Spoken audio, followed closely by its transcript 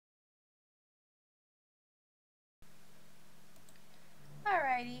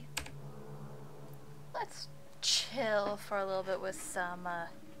Alrighty. Let's chill for a little bit with some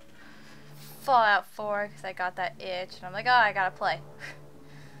Fallout 4 because I got that itch and I'm like, oh, I gotta play.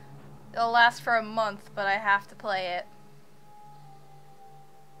 It'll last for a month, but I have to play it.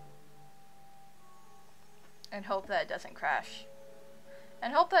 And hope that it doesn't crash.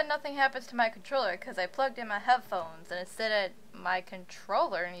 And hope that nothing happens to my controller because I plugged in my headphones and it said my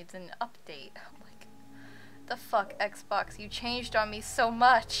controller needs an update. I'm like, the fuck, Xbox, you changed on me so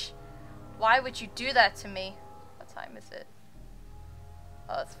much. Why would you do that to me? What time is it?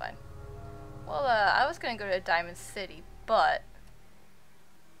 Oh, that's fine. Well, I was gonna go to Diamond City, but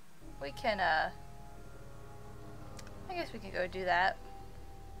we can, I guess we can go do that.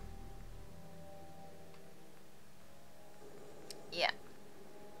 Yeah.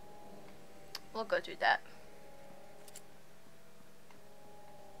 We'll go do that.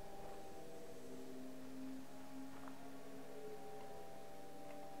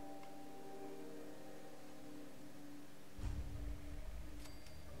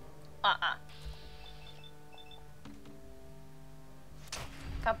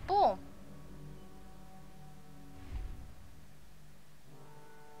 Kaboom!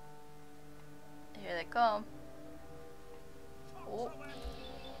 Here they come. Oh.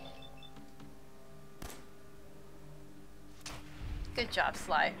 Good job,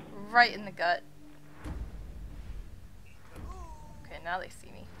 Sly. Right in the gut. Okay, now they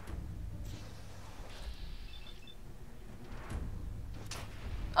see me.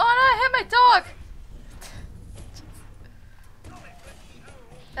 Oh no, I hit my dog!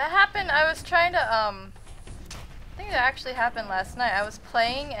 That happened, I was trying to, I think that actually happened last night. I was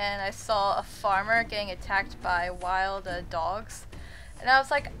playing and I saw a farmer getting attacked by wild dogs. And I was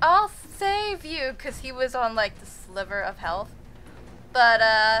like, I'll save you! Because he was on like the sliver of health. But,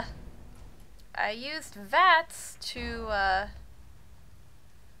 I used VATS to,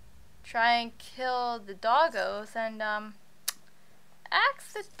 try and kill the doggos and,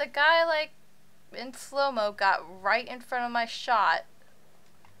 the guy, like, in slow-mo got right in front of my shot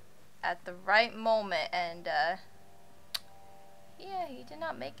at the right moment and, yeah, he did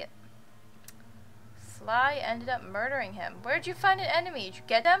not make it. Sly ended up murdering him. Where'd you find an enemy? Did you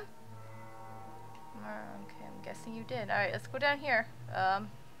get them? Okay, I'm guessing you did. Alright, let's go down here.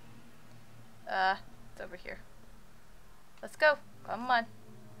 It's over here. Let's go. Come on.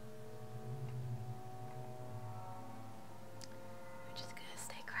 We're just gonna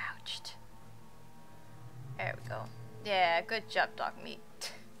stay crouched. There we go. Yeah, good job, dog meat.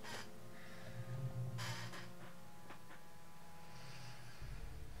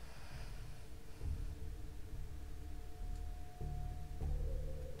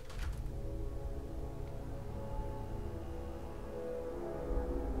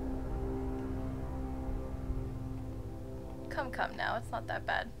 Come now, it's not that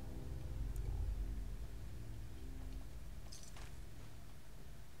bad.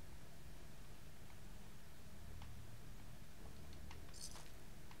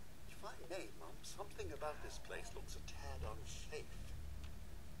 If I may, Mum, something about this place looks a tad unsafe.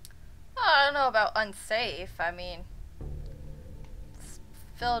 I don't know about unsafe. I mean, it's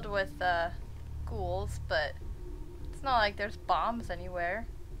filled with ghouls, but it's not like there's bombs anywhere.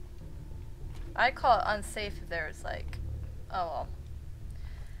 I'd call it unsafe if there was like, oh well.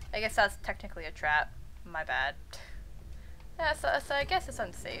 I guess that's technically a trap. My bad. Yeah, so I guess it's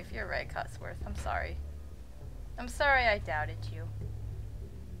unsafe. You're right, Cotsworth. I'm sorry. I'm sorry I doubted you.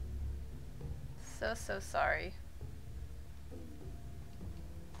 So sorry.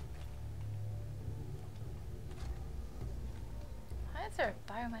 Why is there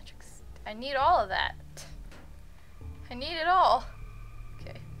biometrics? I need all of that. I need it all.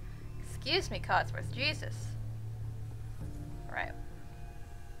 Okay. Excuse me, Cotsworth. Jesus. Right.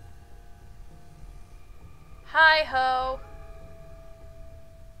 Hi-ho.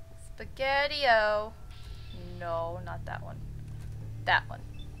 Spaghetti-o. No, not that one. That one.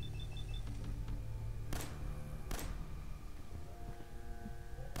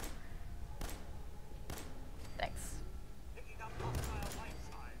 Thanks.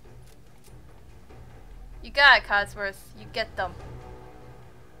 You got it, Codsworth. You get them.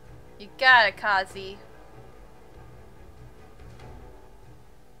 You got it, Kazi.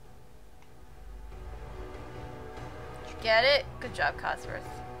 Get it? Good job, Codsworth.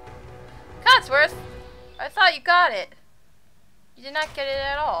 Codsworth! I thought you got it. You did not get it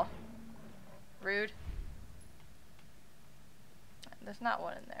at all. Rude. There's not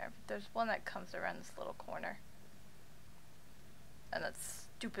one in there, but there's one that comes around this little corner. And that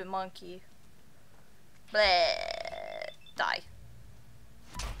stupid monkey. Bleh. Die.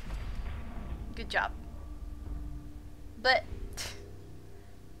 Good job. But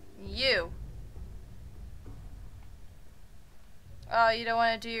You. Oh, you don't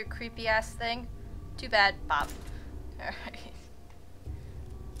want to do your creepy ass thing? Too bad, Bob. Alright.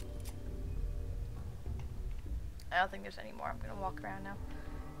 I don't think there's any more. I'm gonna walk around now.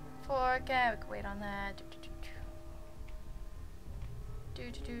 Forget, we can wait on that.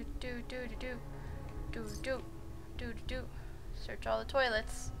 Do. Search all the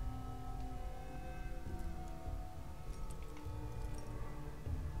toilets.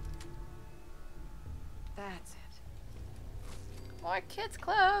 That's it. More kids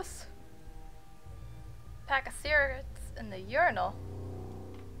close. Pack of cigarettes in the urinal.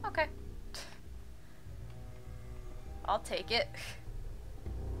 Okay. I'll take it.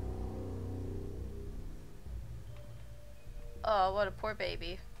 Oh, what a poor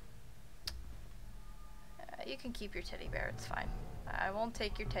baby. You can keep your teddy bear, it's fine. I won't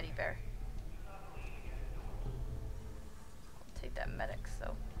take your teddy bear. I'll take that medic,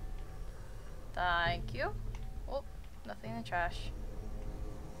 so. Thank you. Oh, nothing in the trash.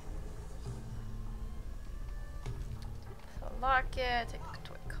 So lock it, take the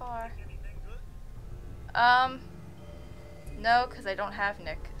toy car. No, because I don't have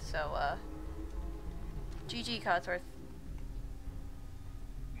Nick, so, GG, Codsworth.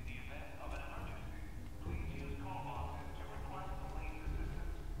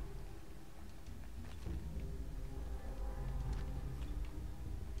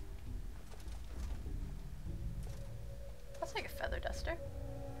 I'll take a feather duster.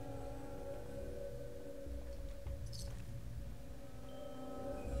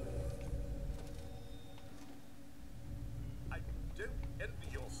 I don't envy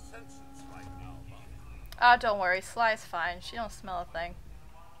your senses right now, Mom. Oh, don't worry, Sly's fine. She don't smell a thing.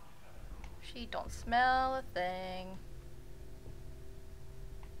 She don't smell a thing.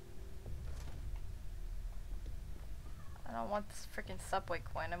 I don't want this freaking subway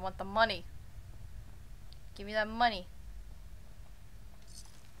coin. I want the money. Give me that money.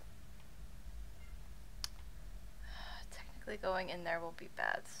 Technically going in there will be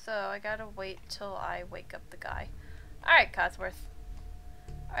bad, so I gotta wait till I wake up the guy. Alright, Codsworth.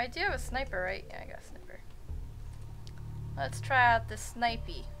 I do have a sniper, right? Yeah, I got a sniper. Let's try out this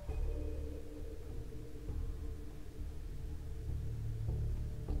snipey.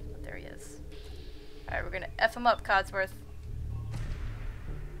 Oh, there he is. Alright, we're gonna F him up, Codsworth.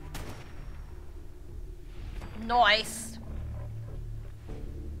 Nice!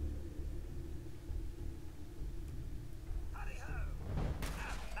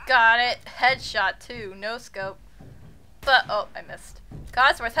 Got it. Headshot too. No scope. But, oh, I missed.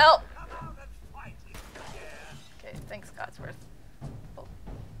 Codsworth, help! Okay, thanks, Codsworth. Oh.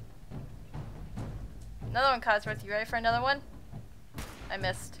 Another one, Codsworth. You ready for another one? I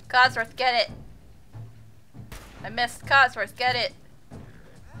missed. Codsworth, get it! I missed. Codsworth, get it!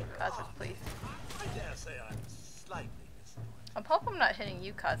 Codsworth, please. I dare say I'm slightly disappointed. I'm hoping I'm not hitting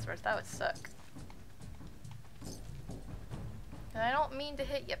you, Codsworth. That would suck. And I don't mean to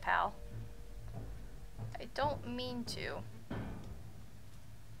hit you, pal. I don't mean to.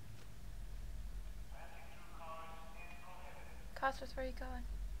 Codsworth, where are you going?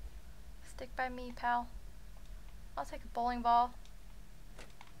 Stick by me, pal. I'll take a bowling ball.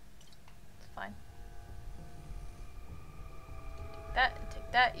 It's fine. Take that and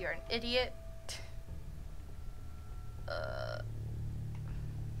take that. You're an idiot.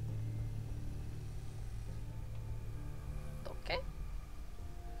 Okay.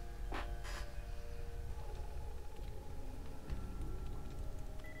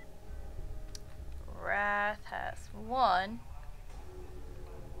 Wrath has one.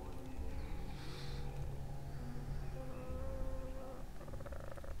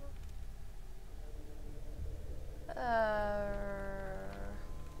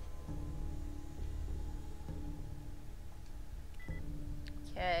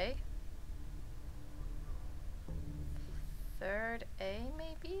 Okay. Third A,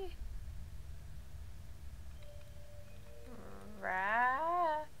 maybe?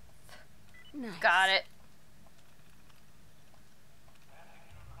 Wrath. Nice. Got it.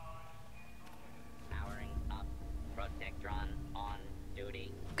 Powering up. Protectron on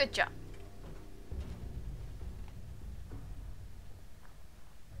duty. Good job.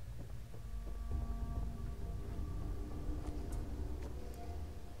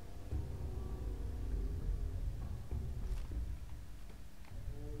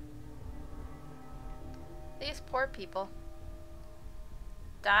 These poor people.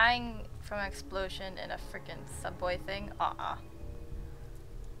 Dying from an explosion in a freaking subway thing?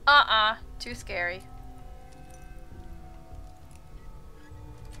 Too scary.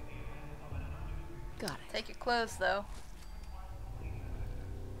 Got it. Take your clothes though.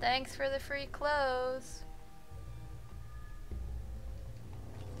 Thanks for the free clothes.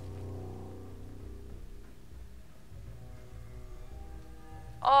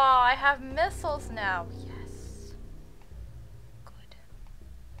 Oh, I have missiles now. Yes. Good.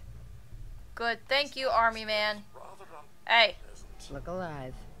 Good. Thank you, army man. Hey. Look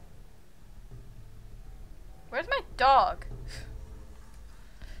alive. Where's my dog?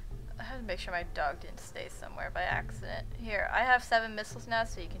 I had to make sure my dog didn't stay somewhere by accident. Here, I have 7 missiles now,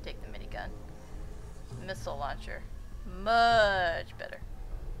 so you can take the minigun. Missile launcher. Much better.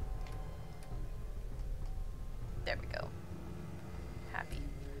 There we go. Happy.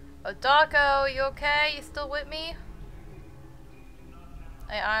 Odako, you okay? You still with me?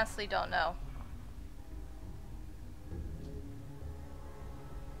 I honestly don't know.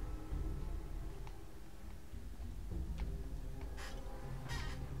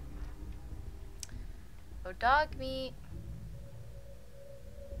 Oh, dog meat.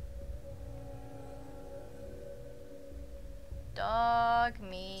 Dog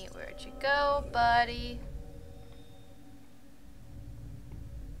meat, where'd you go, buddy?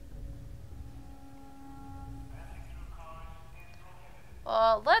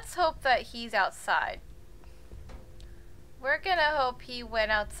 Well, let's hope that he's outside. We're gonna hope he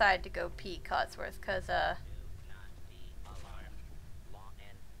went outside to go pee, Codsworth, cause Do not be alarmed. Law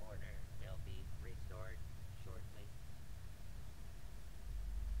and order will be restored shortly.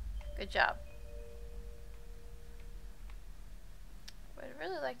 good job. But I'd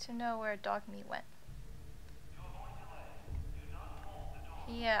really like to know where dog meat went.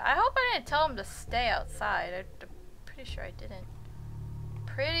 Yeah, I hope I didn't tell him to stay outside. I'm pretty sure I didn't.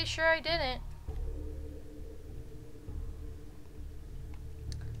 Pretty sure I didn't.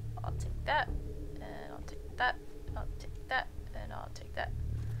 I'll take that, and I'll take that, I'll take that, and I'll take that.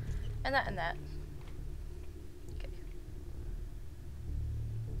 And that, and that. Okay.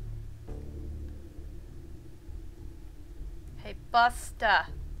 Hey, Busta.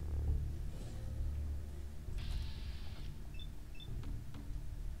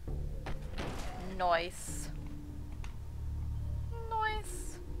 Nice.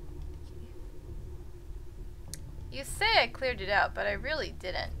 Nice. You say I cleared it out, but I really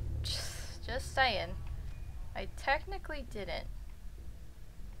didn't. Just saying. I technically didn't.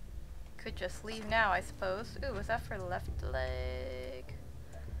 Could just leave now, I suppose. Ooh, was that for left leg?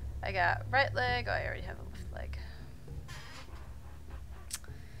 I got right leg. Oh, I already have a left leg.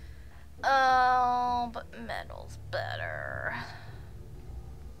 Oh, but metal's better.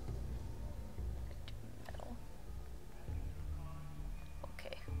 Metal.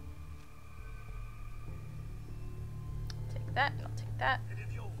 Okay. Take that, and I'll take that.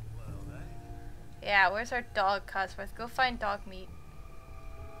 Yeah, where's our dog, Cosworth? Go find dog meat.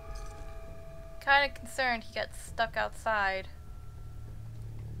 Kinda concerned he got stuck outside.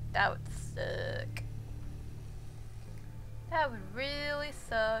 That would suck. That would really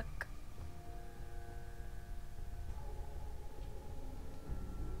suck.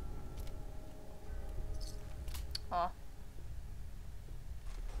 Aw.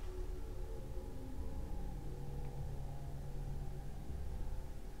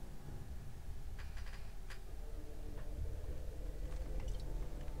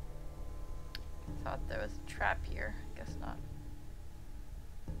 Thought there was a trap here. Guess not.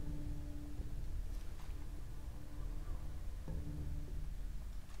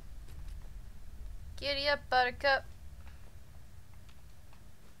 Giddy up, Buttercup.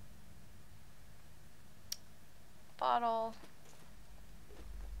 Bottle.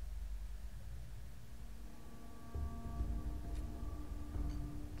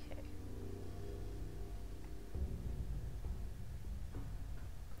 Okay.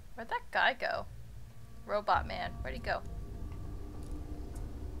 Where'd that guy go? Robot man. Where'd he go?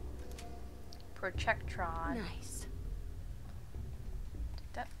 Projectron. Nice.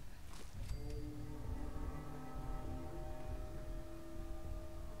 Take that.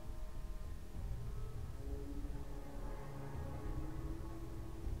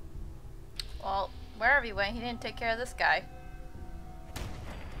 Well, wherever he went, he didn't take care of this guy.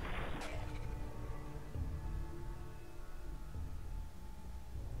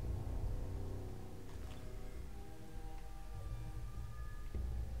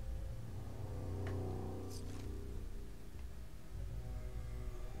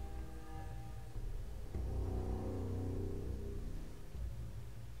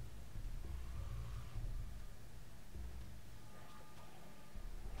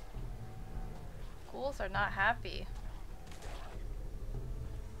 Ghouls are not happy.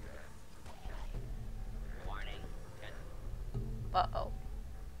 Warning. Uh-oh.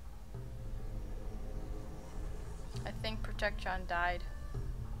 I think Projectron died.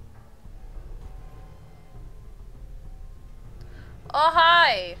 Oh,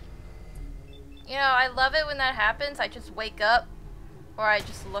 hi! You know, I love it when that happens. I just wake up, or I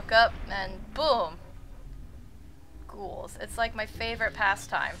just look up, and boom! Ghouls. It's like my favorite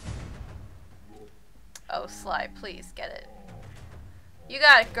pastime. Oh, Sly, please get it. You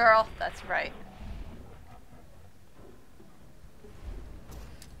got it, girl. That's right.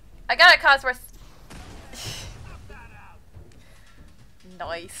 I got it, Cosworth.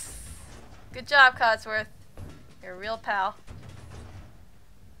 Nice. Good job, Codsworth. You're a real pal.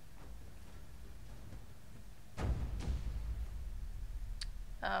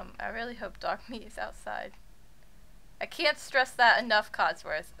 I really hope Dog Meat is outside. I can't stress that enough,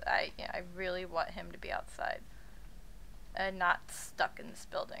 Codsworth. I really want him to be outside. And not stuck in this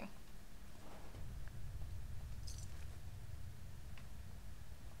building.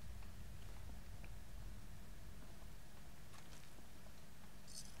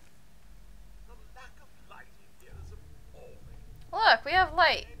 The lack of lighting here is appalling. Look, we have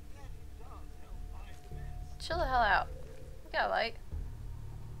light. And yet it does help hide the mess. Chill the hell out. We got light.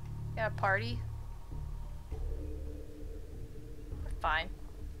 We got a party. We're fine.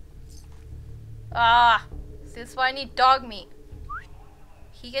 Ah! See, this is why I need Dog Meat.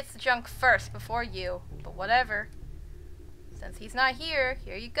 He gets the junk first before you. But whatever. Since he's not here,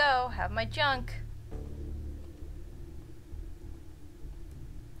 here you go. Have my junk.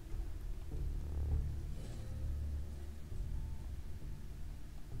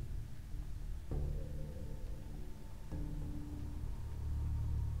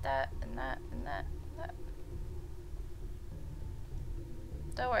 That and that and that and that.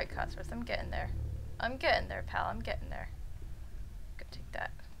 Don't worry, Cosworth. I'm getting there. I'm getting there, pal. I'm getting there. Go take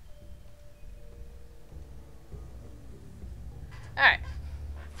that. Alright.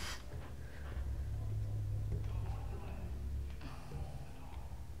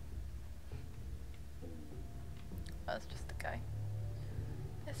 Oh, it's just the guy.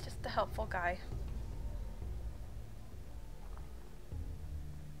 It's just the helpful guy.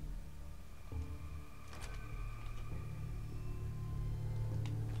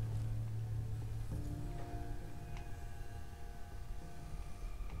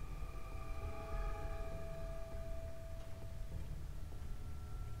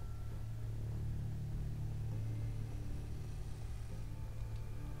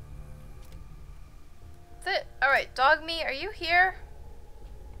 That's it. Alright, Dog Meat, are you here?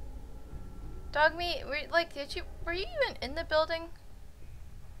 Dog Meat, were you even in the building?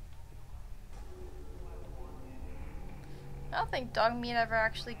 I don't think Dog Meat ever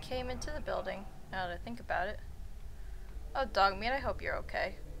actually came into the building, now that I think about it. Oh, Dog Meat, I hope you're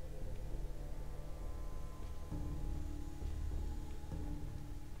okay.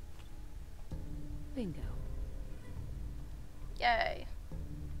 Bingo. Yay.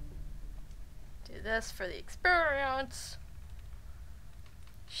 Do this for the experience.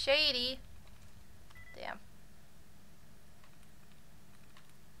 Shady. Damn.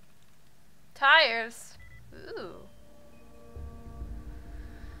 Tires. Ooh.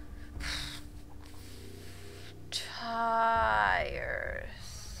 Tires.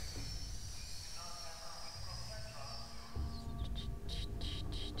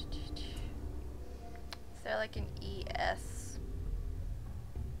 Is there like an ES?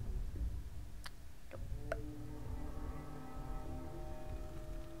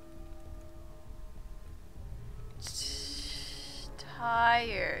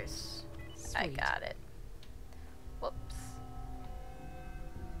 Tires. I Sweet. got it. Whoops.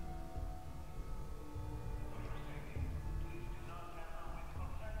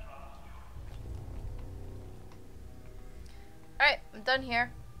 Alright, I'm done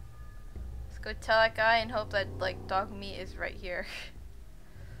here. Let's go tell that guy and hope that, like, Dog Meat is right here.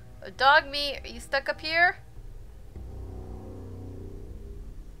 Oh, Dog Meat, are you stuck up here?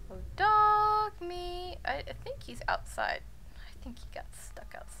 Oh, Dog Meat. I think he's outside. I think he got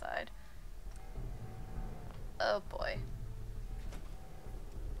stuck outside. Oh boy.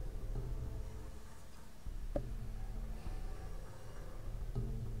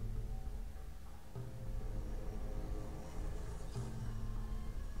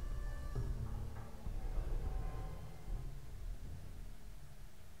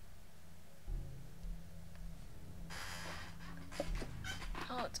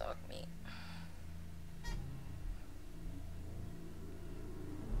 Oh, Dog Meat.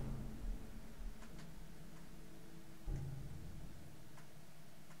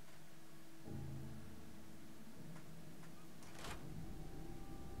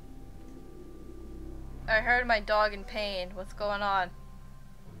 I heard my dog in pain. What's going on?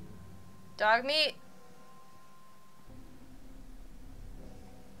 Dog Meat?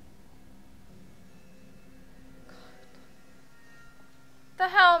 The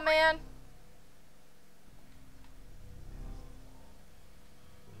hell, man?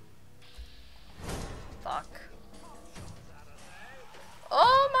 Fuck.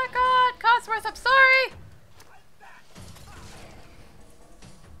 Oh my god, Cosworth, I'm sorry!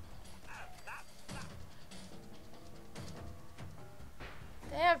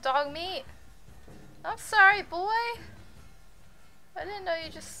 Damn, dog meat. I'm sorry, boy. I didn't know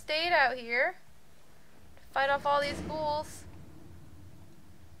you just stayed out here to fight off all these ghouls.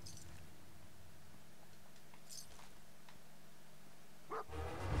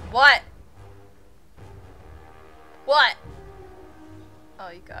 What? What? Oh,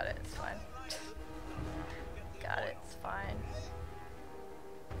 you got it. It's fine. Got it. It's fine.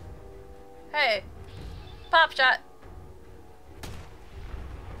 Hey. Pop shot.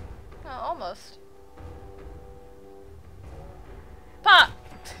 Oh, almost. Pop!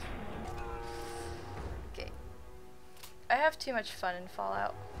 Okay. I have too much fun in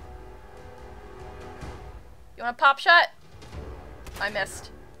Fallout. You want a pop shot? I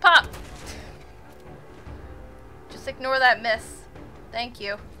missed. Pop! Just ignore that miss. Thank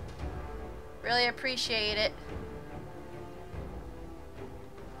you. Really appreciate it.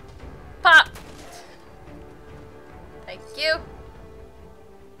 Pop! Thank you.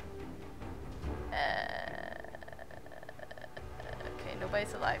 Okay,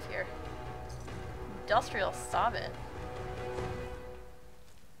 nobody's alive here. Industrial solvent.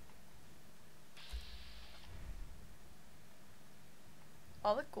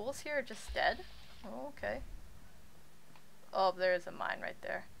 All the ghouls here are just dead? Oh, okay. Oh, there's a mine right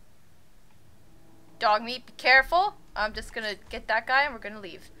there. Dog meat, be careful. I'm just gonna get that guy and we're gonna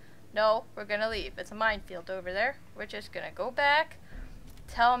leave. No, we're gonna leave. It's a minefield over there. We're just gonna go back,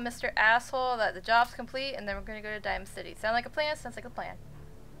 tell Mr. Asshole that the job's complete, and then we're gonna go to Diamond City. Sound like a plan? Sounds like a plan.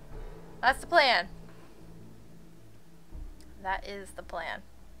 That's the plan. That is the plan.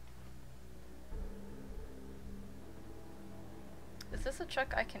 Is this a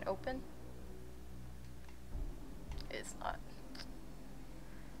truck I can open? It's not.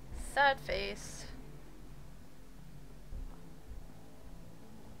 Sad face.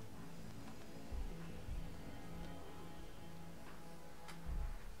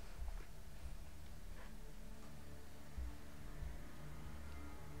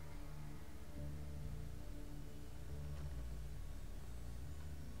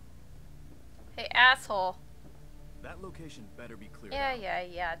 Hey, asshole. That location better be cleared Yeah,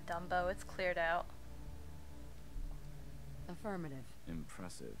 out. yeah, Dumbo. It's cleared out. Affirmative.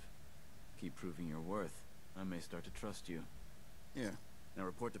 Impressive. Keep proving your worth. I may start to trust you. Here, now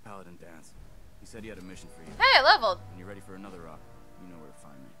report to Paladin Dance. He said he had a mission for you. Hey, I leveled. When you're ready for another rock, you know where to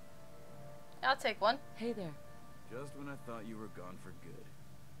find me. I'll take one. Hey there. Just when I thought you were gone for good.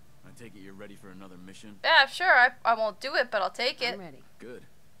 I take it you're ready for another mission? Yeah, sure. I won't do it, but I'll take it. I'm ready. Good.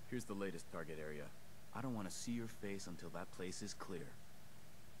 Here's the latest target area. I don't want to see your face until that place is clear.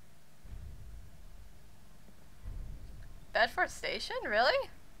 Bedford Station? Really?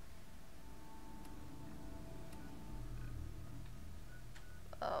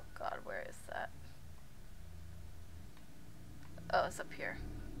 Oh god, where is that? Oh, it's up here.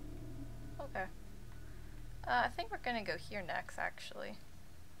 Okay. I think we're gonna go here next, actually.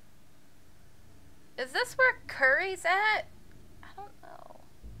 Is this where Curry's at? I don't know.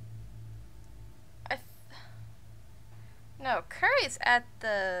 No, Curry's at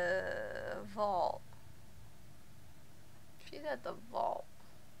the vault. She's at the vault.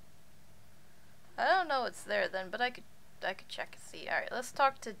 I don't know what's there then, but I could check and see. Alright, let's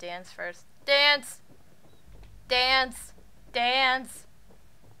talk to Dance first. Dance! Dance! Dance!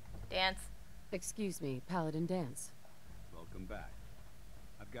 Dance. Excuse me, Paladin Dance. Welcome back.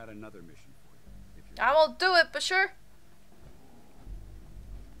 I've got another mission for you. If you're I won't do it, but sure.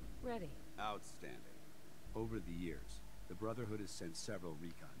 Ready. outstanding. Over the years, the Brotherhood has sent several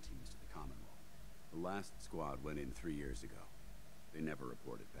recon teams to the Commonwealth. The last squad went in 3 years ago. They never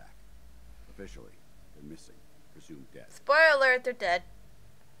reported back. Officially, they're missing, presumed dead. Spoiler alert, they're dead.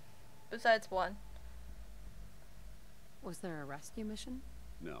 Besides one. Was there a rescue mission?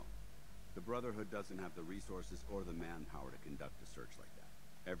 No. The Brotherhood doesn't have the resources or the manpower to conduct a search like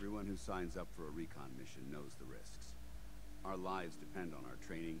that. Everyone who signs up for a recon mission knows the risks. Our lives depend on our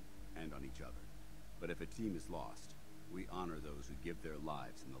training and on each other. But if a team is lost, we honor those who give their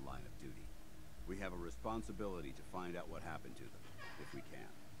lives in the line of duty. We have a responsibility to find out what happened to them, if we can.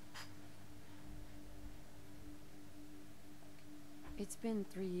 It's been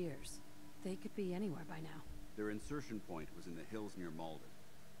 3 years. They could be anywhere by now. Their insertion point was in the hills near Malden.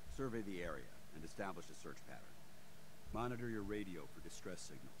 Survey the area and establish a search pattern. Monitor your radio for distress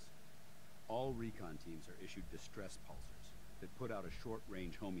signals. All recon teams are issued distress pulsers. that put out a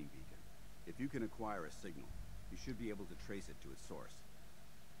short-range homing beacon. If you can acquire a signal, you should be able to trace it to its source.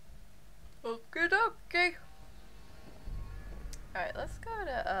 Okay. Alright, let's go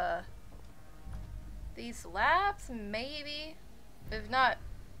to, these labs, maybe? If not,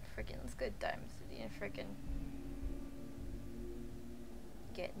 freaking, let's go to Diamond City and freaking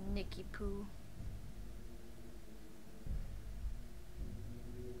get Nicky Poo.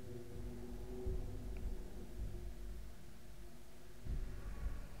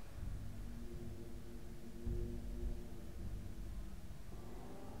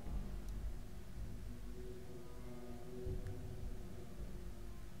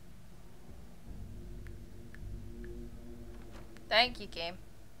 Thank you, game.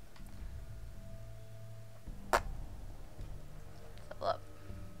 Level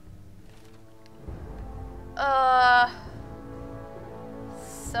up.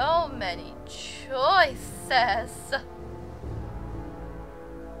 So many choices.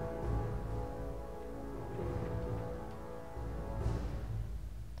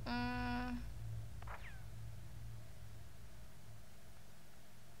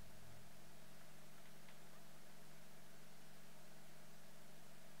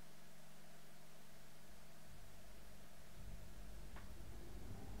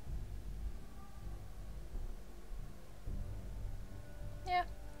 Yeah.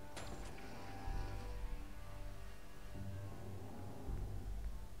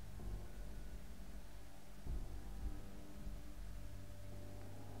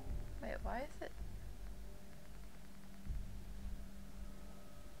 Wait, why is it?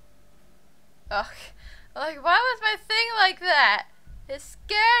 Ugh. Like, why was my thing like that? It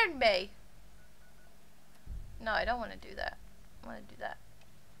scared me. No, I don't want to do that. I want to do that.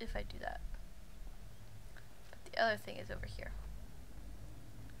 If I do that. But the other thing is over here.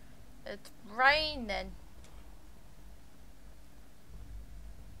 It's raining.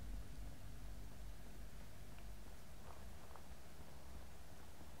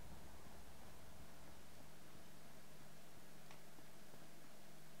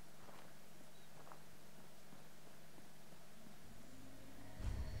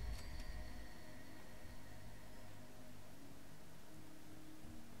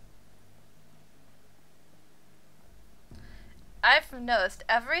 I've noticed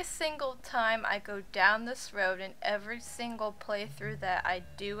every single time I go down this road in every single playthrough that I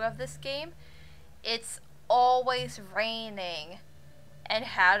do of this game, it's always raining. And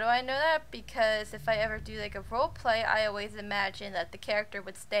how do I know that? Because if I ever do like a role play, I always imagine that the character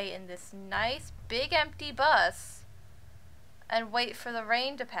would stay in this nice big empty bus and wait for the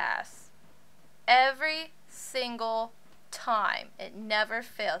rain to pass. Every single time. It never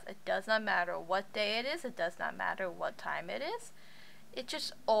fails. It does not matter what day it is. It does not matter what time it is. It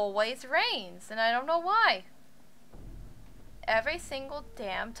just always rains, and I don't know why. Every single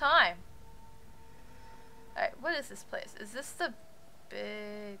damn time. Alright, what is this place? Is this the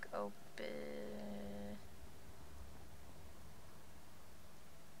big open...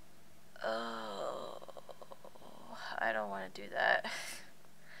 Oh, I don't want to do that.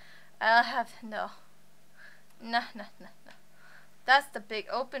 I'll have... No. No. That's the big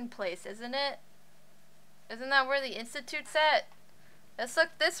open place, isn't it? Isn't that where the Institute's at? Let's look,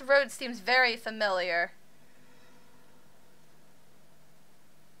 this road seems very familiar.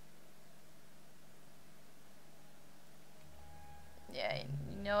 Yeah,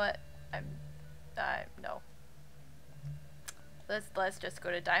 you know what? No. Let's just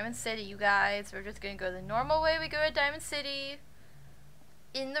go to Diamond City, you guys. We're just gonna go the normal way we go to Diamond City.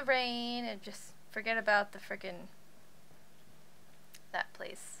 In the rain, and just forget about the frickin' that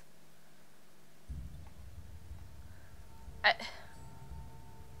place.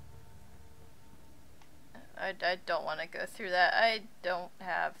 I don't want to go through that. I don't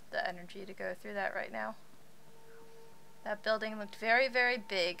have the energy to go through that right now. That building looked very, very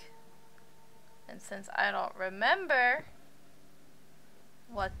big. And since I don't remember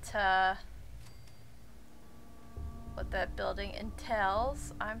what that building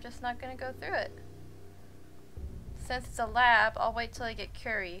entails, I'm just not gonna go through it. Since it's a lab, I'll wait till I get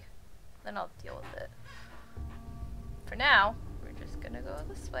Curie, then I'll deal with it. For now, we're just gonna go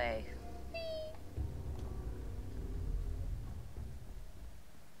this way.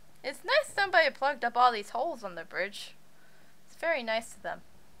 It's nice somebody plugged up all these holes on the bridge. It's very nice of them.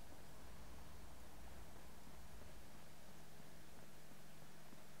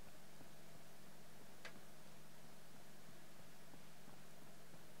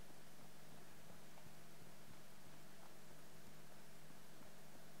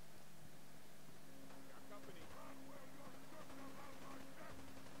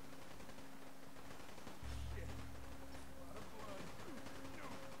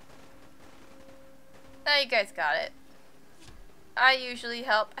 You guys got it. I usually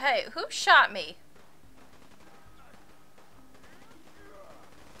help. Hey, who shot me?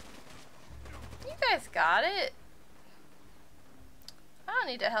 You guys got it. I don't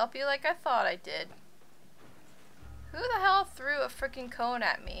need to help you like I thought I did. Who the hell threw a freaking cone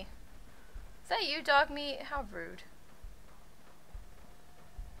at me? Is that you, dog meat? How rude.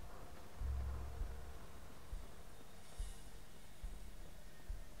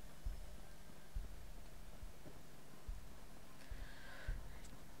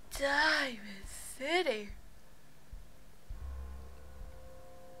 Diamond City.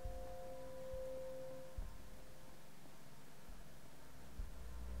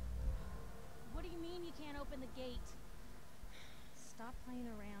 What do you mean you can't open the gate? Stop playing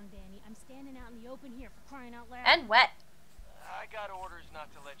around, Danny. I'm standing out in the open here for crying out loud. And wet. I got orders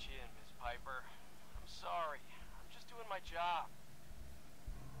not to let you in, Miss Piper. I'm sorry. I'm just doing my job.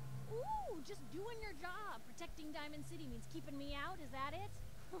 Ooh, just doing your job. Protecting Diamond City means keeping me out, is that it?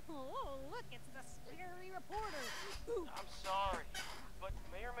 Oh, look, it's the scary reporter. Ooh. I'm sorry, but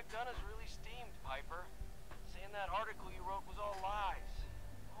Mayor McDonough's really steamed, Piper. Saying that article you wrote was all lies.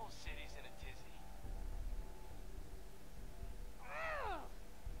 The whole city's in a tizzy.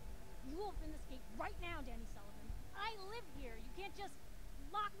 You open this gate right now, Danny Sullivan. I live here. You can't just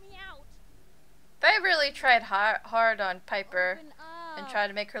lock me out. They really tried hard on Piper Open up. and tried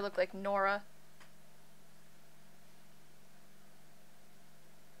to make her look like Nora.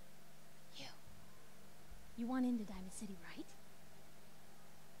 You want into Diamond City, right?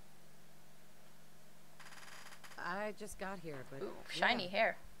 I just got here, but... Ooh, shiny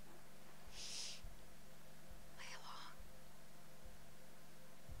hair.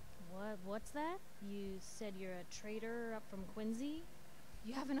 What's that? You said you're a trader up from Quincy?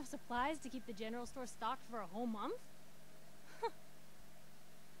 You have enough supplies to keep the general store stocked for a whole month?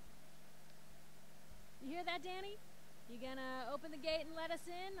 You hear that, Danny? You gonna open the gate and let us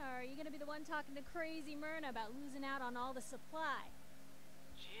in, or are you gonna be the one talking to crazy Myrna about losing out on all the supply?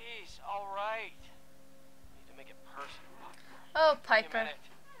 Jeez, all right. Need to make it personal, Piper. Oh, Give me a Piper. minute.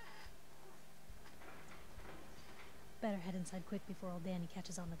 Better head inside quick before old Danny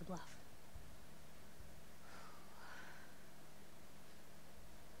catches on to the bluff.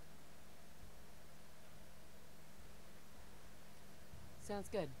 Sounds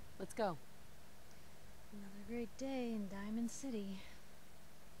good. Let's go. Another great day in Diamond City.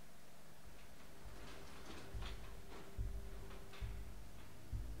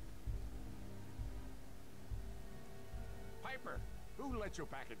 Piper, who let you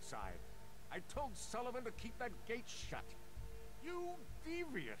back inside? I told Sullivan to keep that gate shut. You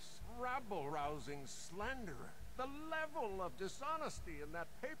devious, rabble-rousing slanderer. The level of dishonesty in that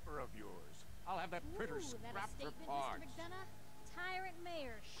paper of yours. I'll have that printer Ooh, that a scrapped for statement, parts. Mr. McDonough? Tyrant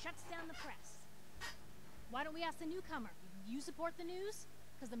mayor shuts down the press. Why don't we ask the newcomer? You support the news?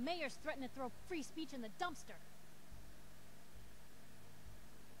 Because the mayor's threatened to throw free speech in the dumpster.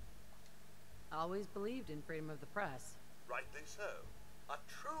 Always believed in freedom of the press. Rightly so. A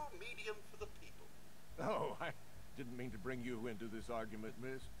true medium for the people. Oh, I didn't mean to bring you into this argument,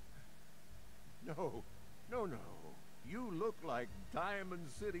 miss. No. You look like Diamond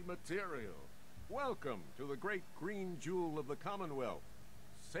City material. Welcome to the great green jewel of the Commonwealth.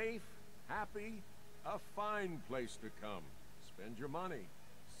 Safe, happy, a fine place to come. Spend your money.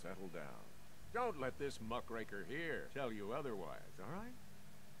 Settle down. Don't let this muckraker here tell you otherwise, all right?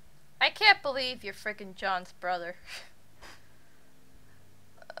 I can't believe you're freaking John's brother.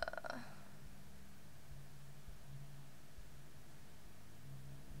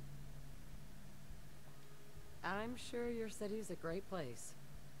 I'm sure your city's a great place.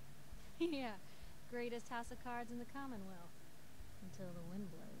 Yeah, greatest house of cards in the Commonwealth. Until the wind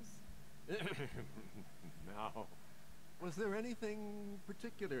blows. Now, was there anything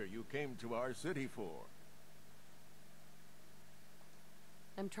particular you came to our city for?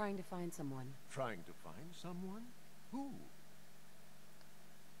 I'm trying to find someone. Trying to find someone? Who?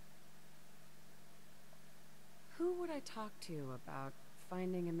 Who would I talk to about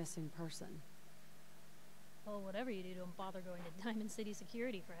finding a missing person? Well, whatever you do, don't bother going to Diamond City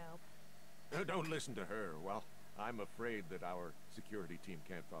Security for help. Don't listen to her. Well, I'm afraid that our security team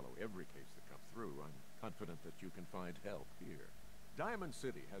can't follow every case that comes through. I'm confident that you can find help here. Diamond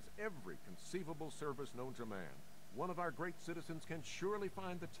City has every conceivable service known to man. One of our great citizens can surely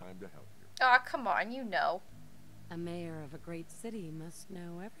find the time to help you. Aw, come on, you know. A mayor of a great city must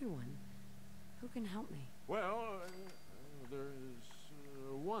know everyone. Who can help me? Well, there's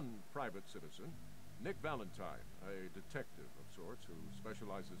one private citizen, Nick Valentine, a detective of sorts who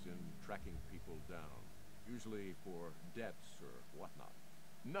specializes in tracking people down, usually for debts or whatnot.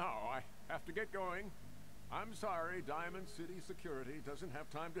 Now, I have to get going. I'm sorry, Diamond City Security doesn't have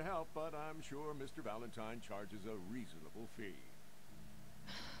time to help, but I'm sure Mr. Valentine charges a reasonable fee.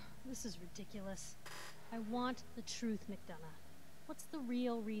 This is ridiculous. I want the truth, McDonough. What's the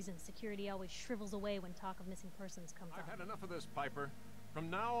real reason security always shrivels away when talk of missing persons comes up? I've had enough of this, Piper. From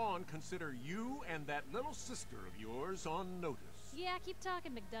now on, consider you and that little sister of yours on notice. Yeah, keep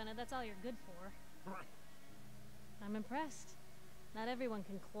talking, McDonough. That's all you're good for. I'm impressed. Not everyone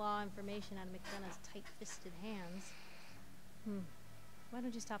can claw information out of McDonough's tight-fisted hands. Why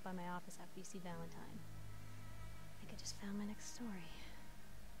don't you stop by my office after you see Valentine? I think I just found my next story.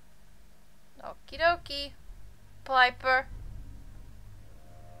 Okie dokie, Piper.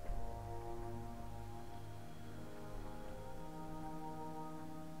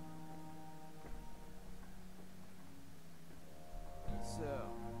 So,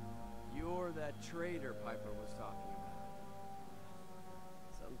 you're that traitor Piper was talking about.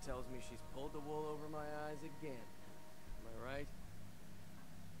 Something tells me she's pulled the wool over my eyes again. Am I right?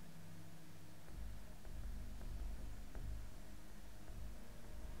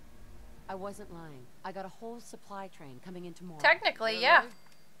 I wasn't lying. I got a whole supply train coming in tomorrow. Technically, Is that yeah. right?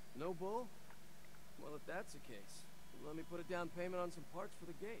 No bull? Well, if that's the case, let me put a down payment on some parts for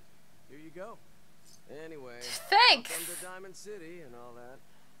the gate. Here you go. Anyway, Thanks. welcome to Diamond City and all that.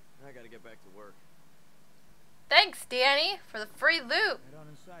 I gotta get back to work. Thanks, Danny, for the free loot. Head on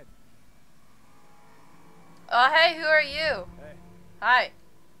inside. Oh, hey, who are you? Hey, Hi.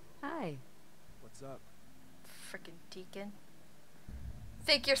 Hi. what's up? Frickin' Deacon.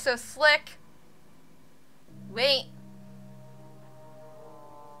 Think you're so slick? Wait.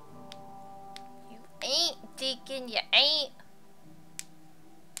 You ain't, Deacon, you ain't.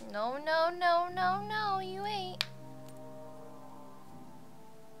 No, no, no, no, no, you ain't.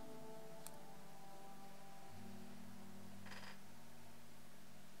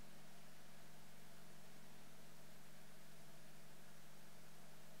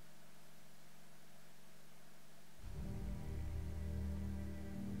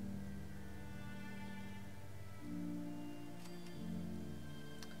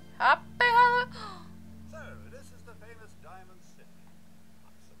 Happy Halloween. So, this is the famous Diamond City. I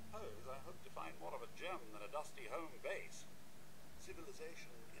suppose I hope to find more of a gem than a dusty home base.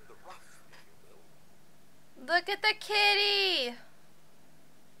 Civilization in the rough, if you will. Look at the kitty.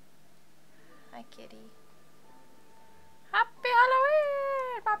 Hi, kitty. Happy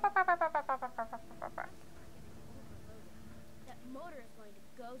Halloween. That motor is going to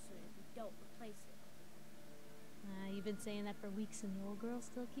go soon if we don't replace it. You've been saying that for weeks and the old girl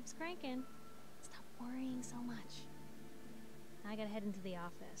still keeps cranking. Stop worrying so much. I gotta head into the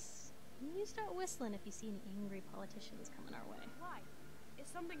office. You start whistling if you see any angry politicians coming our way. Why? Is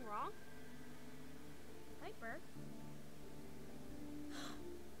something wrong? Piper?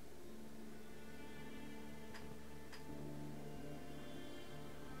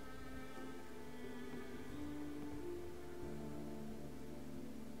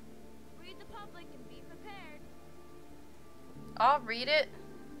 Read the public and be prepared. I'll read it.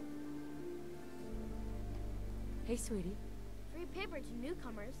 Hey, sweetie. Free paper to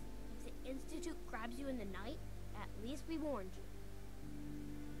newcomers. If the Institute grabs you in the night, at least we warned you.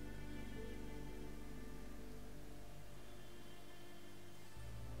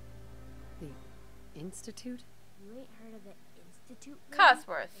 The Institute? You ain't heard of the Institute? lady?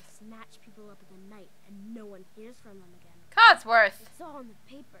 Cosworth. They snatch people up in the night and no one hears from them again. Cosworth. It's all in the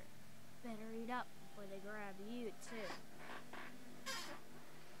paper. Better read up before they grab you, too.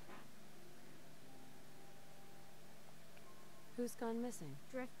 Who's gone missing?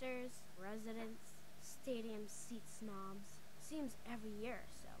 Drifters, residents, stadium seat snobs. Seems every year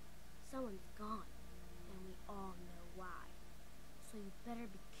or so, someone's gone, and we all know why. So you better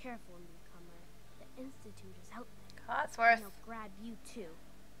be careful, newcomer. The Institute is out there. Cosworth. And they'll grab you too.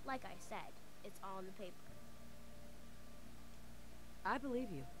 Like I said, it's all in the paper. I believe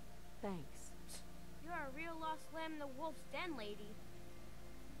you. Thanks. You're a real lost lamb in the wolf's den, lady.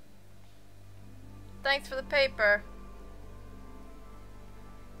 Thanks for the paper.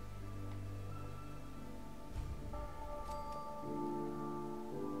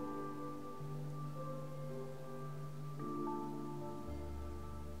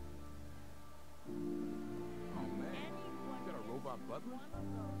 Oh, man. You got a robot butler? One of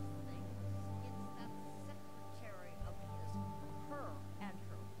those things. It's that secretary of his, her and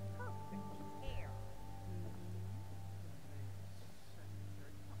her perfect hair.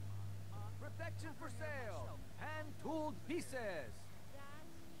 Protection for sale! Hand-tooled pieces!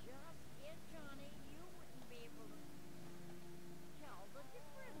 That's just it, Johnny. You wouldn't be able to tell the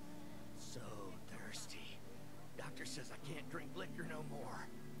difference. So thirsty. Doctor says I can't drink liquor no more.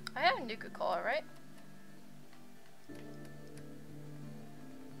 I have a Nuka-Cola, right?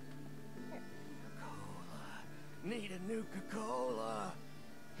 Need a Nuka-Cola.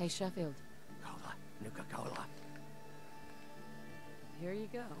 Hey, Sheffield. Cola. Nuka-Cola. Here you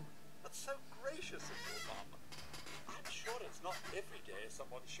go. That's so gracious of you, Mom. I'm sure it's not every day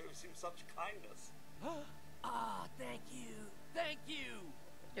someone shows him such kindness. Ah, thank you. Thank you.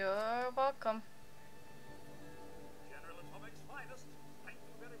 You're welcome. General Atomic's finest. Thank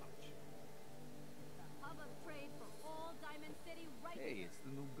you very much. The hub of trade for all Diamond City right Hey, here. it's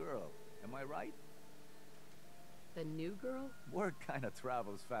the new girl. Am I right? The new girl? Word kind of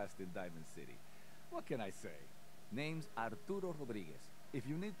travels fast in Diamond City. What can I say? Name's Arturo Rodriguez. If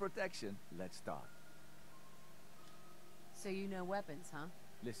you need protection, let's talk. So you know weapons, huh?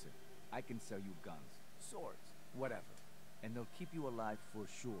 Listen, I can sell you guns, swords, whatever. And they'll keep you alive for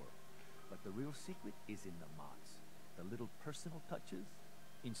sure. But the real secret is in the mods. The little personal touches.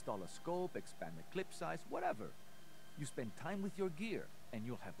 Install a scope, expand the clip size, whatever. You spend time with your gear, and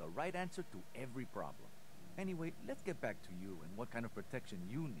you'll have the right answer to every problem. Anyway, let's get back to you and what kind of protection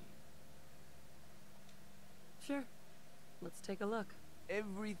you need. Sure. Let's take a look.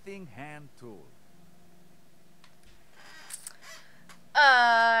 Everything hand-tooled.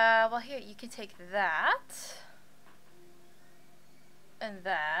 Well here, you can take that. And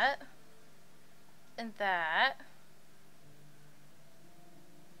that. And that.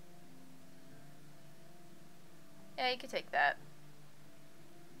 Yeah, you can take that.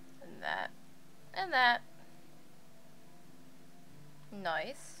 And that. And that.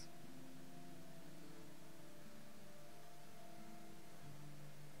 Nice.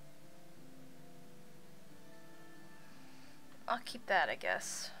 I'll keep that, I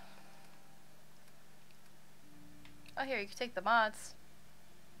guess. Oh, here, you can take the mods.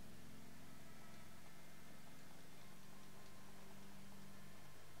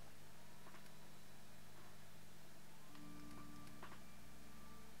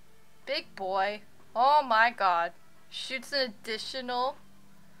 Big boy. Oh my god. Shoots an additional.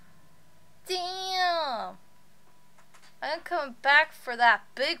 Damn! I'm coming back for that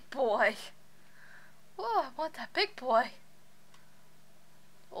big boy. Whoa, I want that big boy.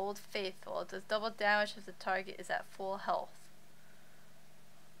 Old Faithful. It does double damage if the target is at full health.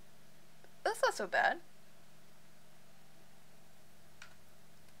 That's not so bad.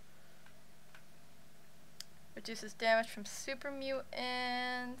 Reduces damage from super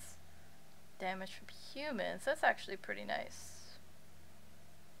mutants. Damage from humans. That's actually pretty nice.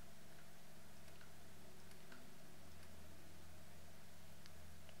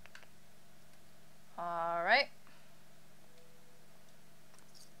 Alright.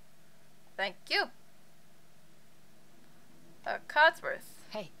 Thank you. Codsworth.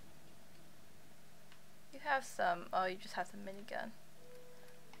 Hey. You have some. Oh, you just have the minigun.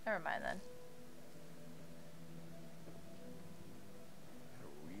 Never mind then. A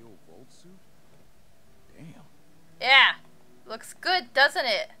real Volt suit? Damn. Yeah. Looks good, doesn't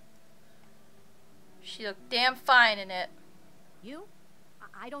it? She looked damn fine in it. You?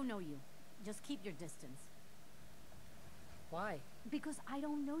 I don't know you. Just keep your distance. Why? Because I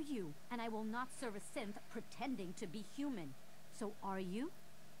don't know you, and I will not serve a synth pretending to be human. So are you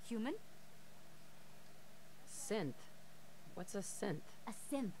human? Synth? What's a synth? A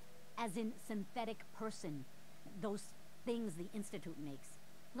synth, as in synthetic person. Those things the Institute makes.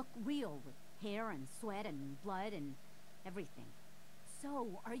 Look real, with hair and sweat and blood and everything.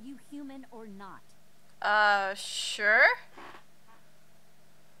 So, are you human or not? Sure?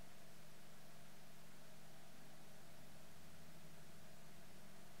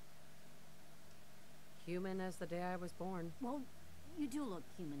 Human as the day I was born. Well, you do look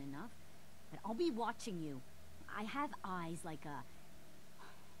human enough. But I'll be watching you. I have eyes like a...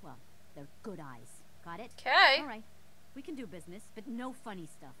 Well, they're good eyes. Got it? Okay. Alright. We can do business, but no funny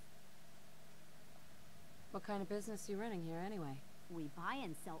stuff. What kind of business are you running here anyway? We buy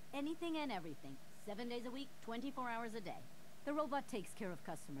and sell anything and everything. 7 days a week, 24 hours a day. The robot takes care of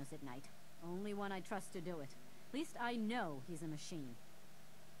customers at night. Only one I trust to do it. At least I know he's a machine.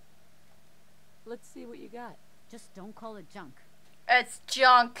 Let's see what you got. Just don't call it junk. It's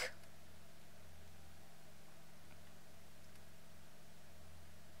junk.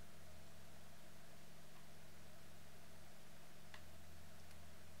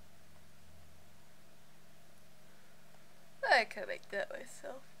 I could make that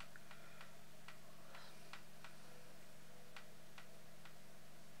myself.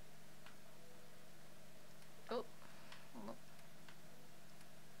 Oh.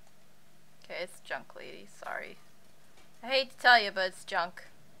 Okay, it's junk, lady. Sorry. I hate to tell you, but it's junk.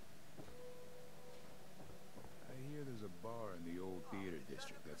 I hear there's a bar in the old theater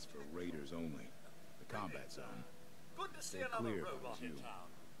district that's for raiders only. The combat zone. Good to see Stay another clear if I robot was in you. town.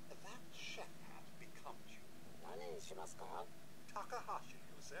 That chef hat becomes you. Takahashi,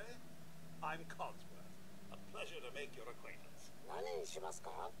 you say? I'm Codsworth. A pleasure to make your acquaintance. Oh,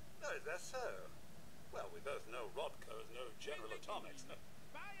 is that so? Well, we both know Rodko is no General Atomics. Not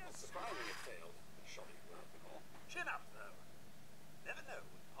surprising it failed. Shoddy work and all. Chin up, though. Never know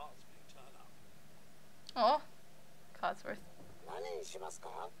when parts may turn up. Oh, Codsworth.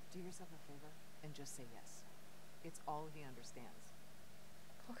 Do yourself a favor and just say yes. It's all he understands.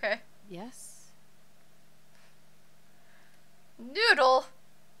 Okay. Yes. Noodle!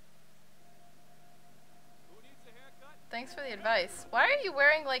 Thanks for the advice. Why are you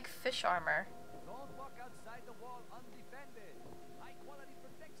wearing, like, fish armor? Don't walk outside the wall undefended. High quality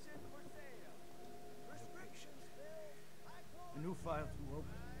protection for sale. Prescriptions filled. A new file to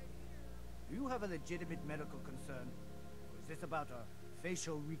open. Do you have a legitimate medical concern? Or is this about a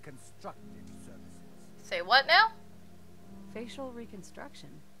facial reconstructive services? Say what now? Facial reconstruction?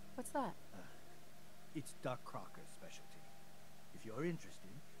 What's that? It's Doc Crocker's specialty. If you're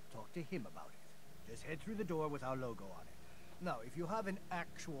interested, talk to him about it. Just head through the door with our logo on it. Now, if you have an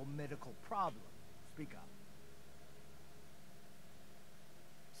actual medical problem, speak up.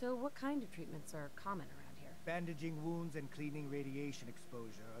 So what kind of treatments are common around here? Bandaging wounds and cleaning radiation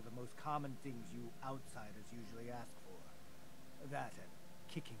exposure are the most common things you outsiders usually ask for. That and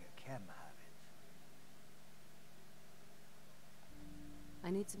kicking a chem habit. I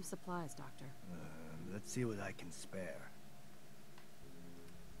need some supplies, Doctor. Let's see what I can spare.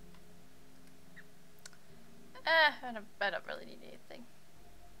 I don't really need anything.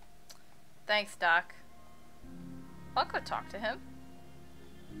 Thanks, Doc. I'll go talk to him.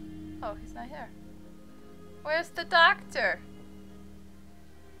 Oh, he's not here. Where's the doctor?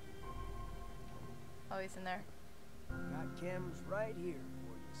 Oh, he's in there. Got chems right here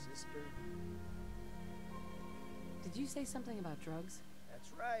for you, sister. Did you say something about drugs?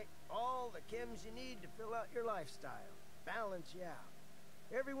 That's right. All the chems you need to fill out your lifestyle. Balance you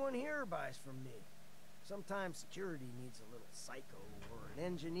out. Everyone here buys from me. Sometimes security needs a little psycho, or an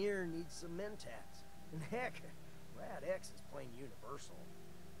engineer needs some mentats. And heck, Rad X is plain universal.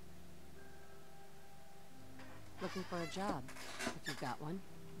 Looking for a job, if you've got one.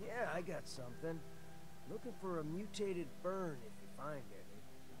 Yeah, I got something. Looking for a mutated fern if you find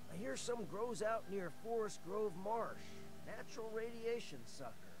any. I hear some grows out near Forest Grove Marsh. Natural radiation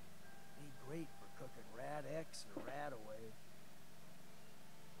sucker. Be great for cooking Rad X or Rad away.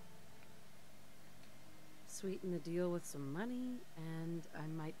 Sweeten the deal with some money, and I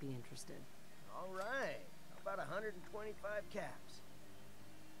might be interested. All right. How about 125 caps?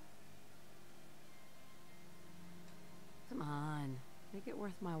 Come on. Make it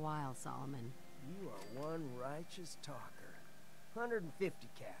worth my while, Solomon. You are one righteous talker. 150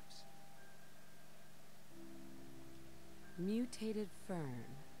 caps. Mutated fern.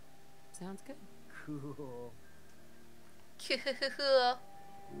 Sounds good. Cool. Cool.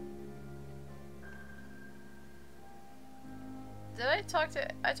 Did I talked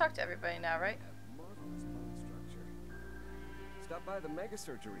to everybody now, right? Marvelous bone structure. Stop by the mega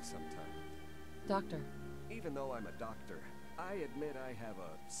surgery sometime. Doctor. Even though I'm a doctor, I admit I have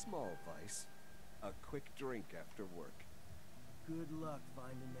a small vice. A quick drink after work. Good luck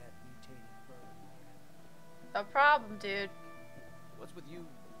finding that mutated fern. No problem, dude. What's with you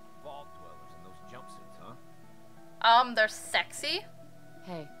vault dwellers in those jumpsuits, huh? They're sexy.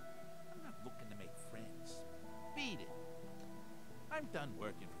 Hey. I'm not looking to make friends. Beat it. I'm done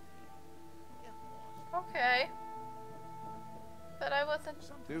working for the Get lost. Okay. But I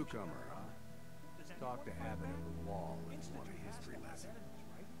wasn't. Newcomer, huh? Talk to Habit of the Wall and want a history lesson.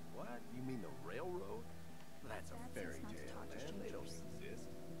 What? You mean the railroad? That's a fairy tale, man. They don't exist.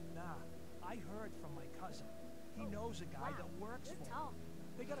 Nah, I heard from my cousin. He knows a guy that works for him.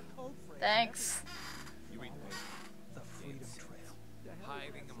 They got a code phrase. Thanks. You read the paper? The Freedom Trail.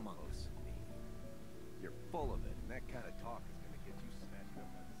 Hiding among us. You're full of it, and that kind of talk is gonna get you snatched up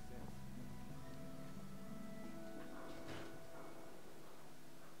by the sense.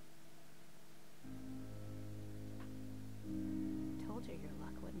 Told you your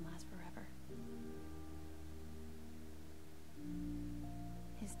luck wouldn't last forever.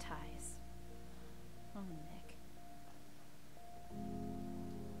 His ties. Oh, Nick.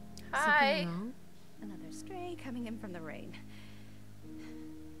 Hi. Another stray coming in from the rain.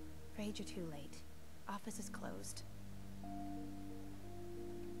 Afraid you're too late. Office is closed.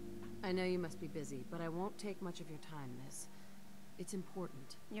 I know you must be busy, but I won't take much of your time, miss. It's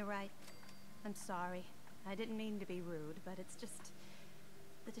important. You're right. I'm sorry. I didn't mean to be rude, but it's just...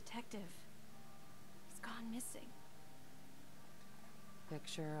 the detective. He's gone missing.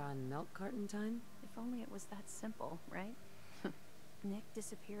 Picture on milk carton time? If only it was that simple, right? Nick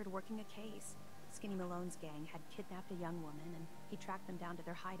disappeared working a case. Skinny Malone's gang had kidnapped a young woman, and he tracked them down to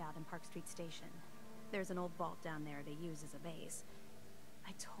their hideout in Park Street Station. There's an old vault down there they use as a base.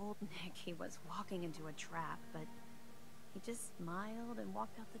 I told Nick he was walking into a trap, but he just smiled and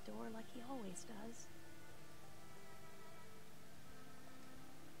walked out the door like he always does.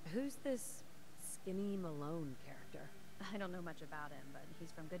 Who's this Skinny Malone character? I don't know much about him, but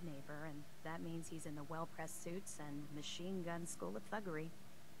he's from Good Neighbor, and that means he's in the well-pressed suits and machine gun school of thuggery.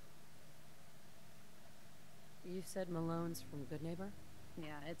 You said Malone's from Good Neighbor?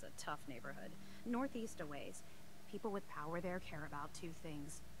 Yeah, it's a tough neighborhood. Northeast a ways. People with power there care about two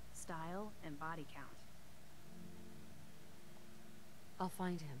things: style and body count. I'll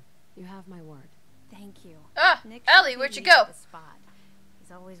find him. You have my word. Thank you. Ah, Nick Ellie, where'd you go? The spot.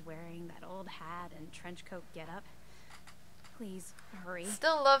 He's always wearing that old hat and trench coat getup. Please, hurry.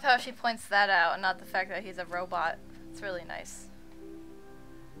 Still love how she points that out and not the fact that he's a robot. It's really nice.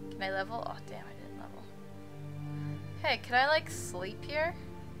 Can I level? Oh, damn, I didn't level. Hey, can I, like, sleep here?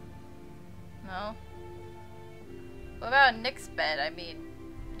 No. What about Nick's bed? I mean,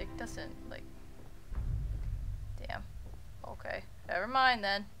 Nick doesn't, like... Damn. Okay. Never mind,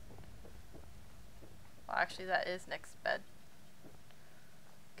 then. Well, actually, that is Nick's bed.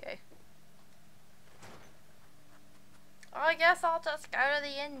 Okay. Well, I guess I'll just go to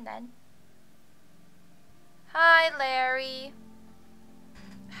the inn, then. Hi, Larry.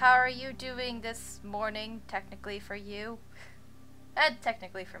 How are you doing this morning, technically for you? And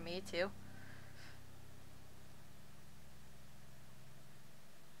technically for me, too.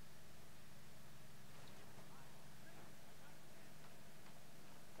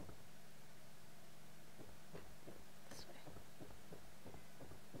 This way.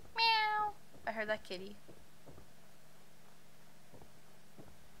 Meow. I heard that kitty.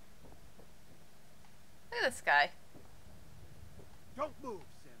 Look at this guy. Don't move,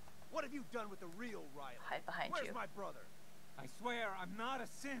 Sim. What have you done with the real Riley? Hide behind Where's you. my brother? I swear I'm not a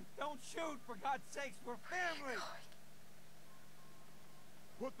synth. Don't shoot, for God's sakes, we're family.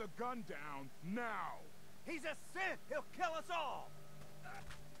 Put the gun down now. He's a synth. He'll kill us all.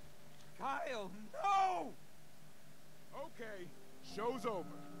 Kyle, no! Okay, show's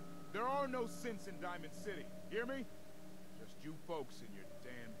over. There are no synths in Diamond City. Hear me? Just you folks and your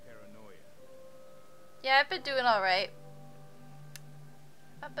damn paranoia. Yeah, I've been doing alright.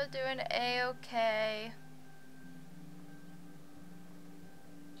 I've been doing A-okay.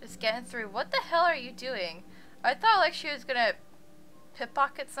 Just getting through. What the hell are you doing? I thought like she was gonna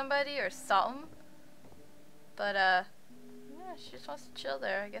pickpocket somebody or something. But yeah, she just wants to chill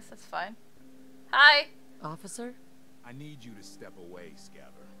there. I guess that's fine. Hi! Officer? I need you to step away,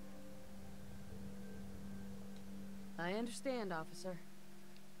 Scabber. I understand, officer.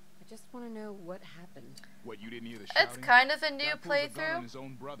 I just want to know what happened. What, you didn't hear the shouting? It's kind of a new Guy pulled the gun playthrough. on his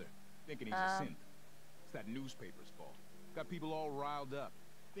own brother, thinking he's a synth. It's that newspaper's fault. Got people all riled up,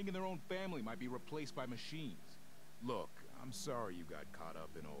 thinking their own family might be replaced by machines. Look, I'm sorry you got caught up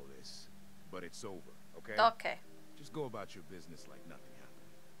in all this, but it's over, okay? Okay. Just go about your business like nothing happened.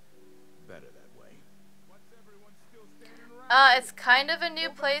 Better that way. What's everyone still standing around? It's kind of a new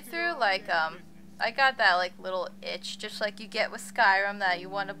playthrough. Like, I got that like little itch, just like you get with Skyrim, that you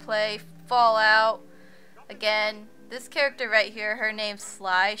want to play Fallout again. This character right here, her name's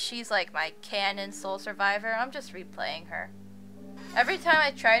Sly. She's like my canon Soul Survivor. I'm just replaying her. Every time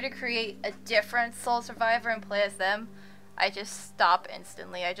I try to create a different Soul Survivor and play as them, I just stop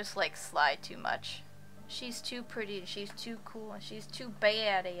instantly. I just like Sly too much. She's too pretty, and she's too cool, and she's too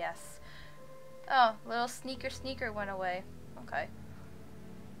badass. Oh, little sneaker went away. Okay.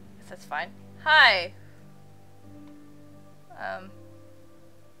 Guess that's fine. Hi!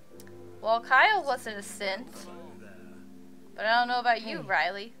 Well, Kyle wasn't a synth. But I don't know about you,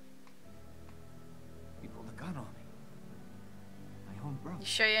 Riley. He pulled a gun on me. My own brother. You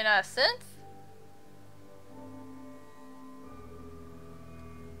sure you're not a synth?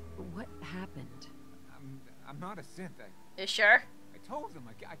 What happened? I'm not a synth. You sure? I told him.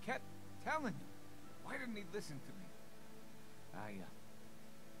 I kept telling him. Why didn't he listen to me?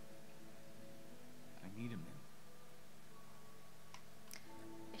 I need him in.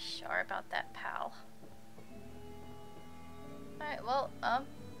 You sure about that, pal? Alright, well,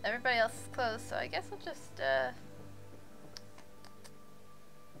 everybody else is closed, so I guess I'll just,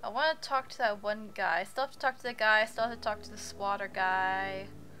 I want to talk to that one guy. I still have to talk to the guy. I still have to talk to the swatter guy.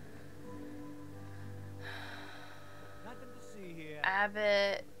 Nothing to see here.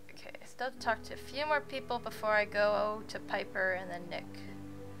 Abbott. Okay, I still have to talk to a few more people before I go to Piper and then Nick.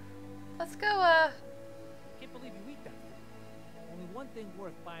 Let's go, Can't believe you eat that thing. Only one thing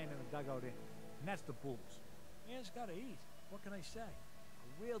worth buying in a dugout inn, and that's the booze. Man's gotta eat. What can I say? A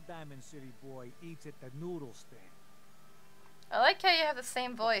The real Diamond City boy eats at the noodle stand. I like how you have the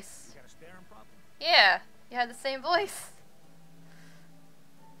same voice. You got a staring problem? Yeah, you have the same voice.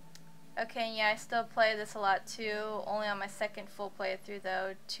 Okay, yeah, I still play this a lot too. Only on my second full playthrough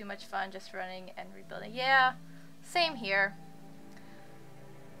though. Too much fun just running and rebuilding. Yeah, same here.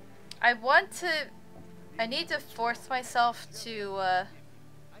 I need to force myself to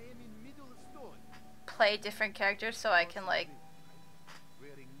play different characters so I can like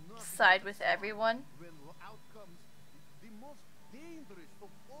side with everyone.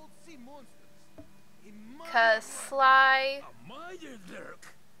 Cause Sly,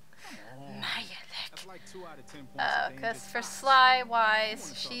 cause for Sly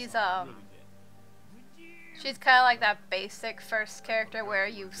wise, she's kind of like that basic first character where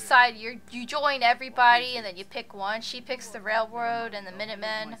you join everybody and then you pick one. She picks the Railroad and the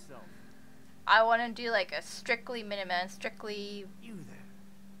Minutemen. I want to do like a strictly Minutemen, strictly. You there?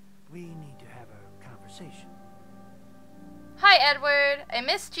 We need to have a conversation. Hi, Edward. I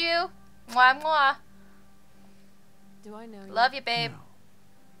missed you. Mwah mwah. Do I know you? Love you, babe. No,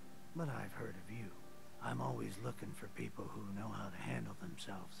 but I've heard of you. I'm always looking for people who know how to handle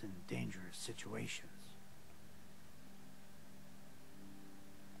themselves in dangerous situations.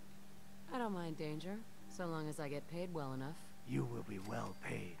 I don't mind danger, so long as I get paid well enough. You will be well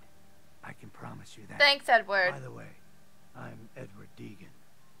paid. I can promise you that. Thanks, Edward. By the way, I'm Edward Deegan.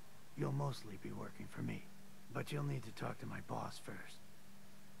 You'll mostly be working for me, but you'll need to talk to my boss first.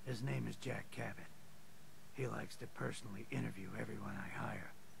 His name is Jack Cabot. He likes to personally interview everyone I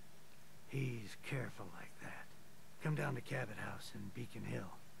hire. He's careful like that. Come down to Cabot House in Beacon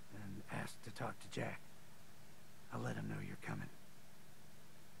Hill and ask to talk to Jack. I'll let him know you're coming.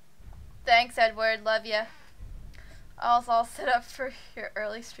 Thanks, Edward. Love ya. I was all set up for your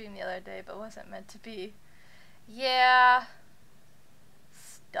early stream the other day, but wasn't meant to be. Yeah.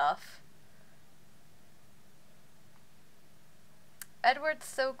 Stuff. Edward's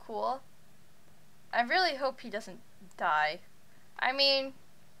so cool. I really hope he doesn't die. I mean,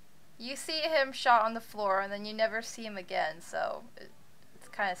 you see him shot on the floor and then you never see him again, so it's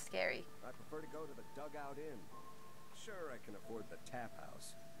kind of scary. I prefer to go to the Dugout Inn. Sure, I can afford the tap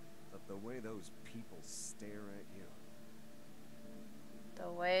house, but the way those people stare at you. The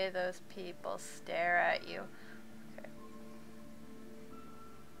way those people stare at you. Okay.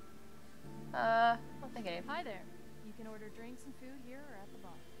 I'll think of it. Hi there. You can order drinks and food here or at the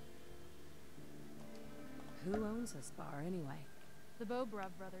bar. Who owns this bar, anyway? The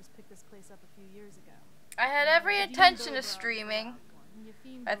Bobrov brothers picked this place up a few years ago. I had every intention of streaming.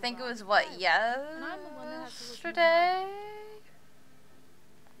 I think it was, what, yesterday?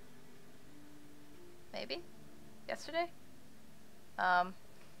 Maybe? Yesterday? But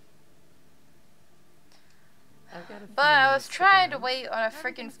I was trying to wait on a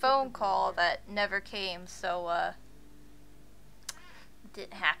freaking phone call that never came, so,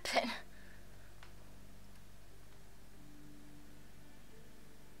 didn't happen.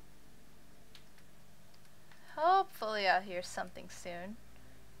 Hopefully I'll hear something soon.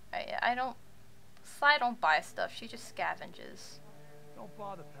 Sly don't buy stuff, she just scavenges. Don't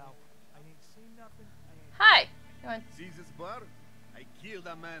bother, pal. I ain't seen nothing. Hi! You want... Caesar's bar? I killed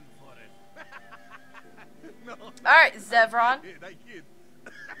a man for it. No. Alright, Zevron. I kid.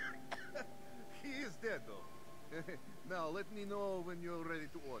 He is dead, though. Now, let me know when you're ready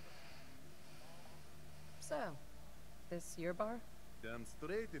to order. So, this your bar? Damn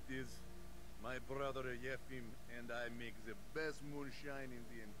straight it is. My brother Yefim and I make the best moonshine in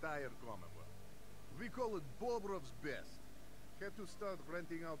the entire Commonwealth. We call it Bobrov's Best. Had to start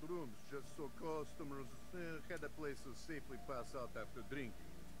renting out rooms just so customers had a place to safely pass out after drinking.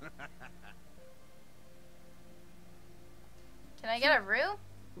 Can I get a room?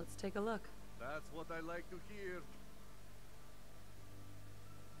 Let's take a look. That's what I like to hear.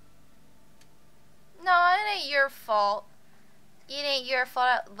 No, it ain't your fault. It ain't your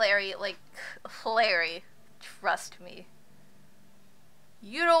fault, Larry. Like, Larry, trust me.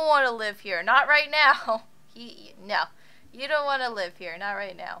 You don't want to live here. Not right now. No. You don't want to live here. Not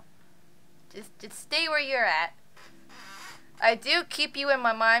right now. Just stay where you're at. I do keep you in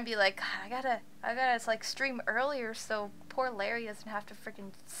my mind, be like, God, I gotta like stream earlier so poor Larry doesn't have to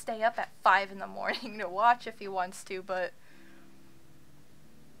freaking stay up at 5 in the morning to watch if he wants to, but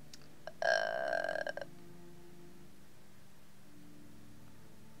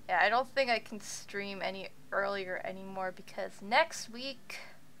yeah, I don't think I can stream any earlier anymore because next week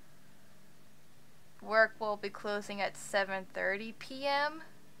work will be closing at 7:30 p.m.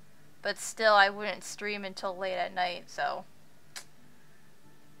 But still, I wouldn't stream until late at night, so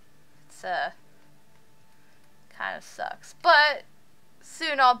it's kind of sucks. But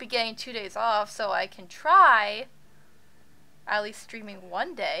soon I'll be getting 2 days off, so I can try at least streaming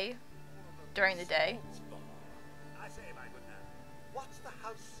one day during the day. I say, my good man, what's the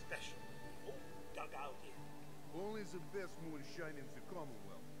house special? Oh, dug out here. Only the best moonshine in the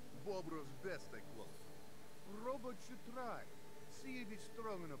Commonwealth. Bobrov's best, I call it. Robot should try. See if he's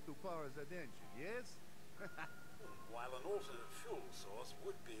strong enough to power that engine, yes? While an alternate fuel source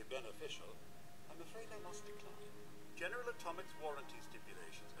would be beneficial, I'm afraid I must decline. General Atomics warranty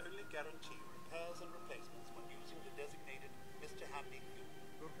stipulations only guarantee repairs and replacements when using the designated Mr. Handy fuel.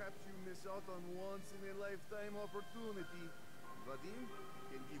 Perhaps you miss out on once-in-a-lifetime opportunity. Vadim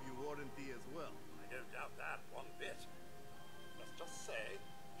can give you warranty as well. I don't doubt that one bit. Let's just say,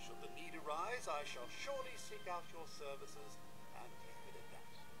 should the need arise, I shall surely seek out your services and leave it at that.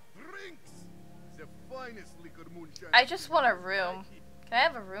 Drinks! The finest liquor moonshine. I just want a room. Can I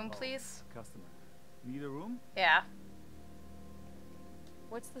have a room, please? Customer. Need a room? Yeah.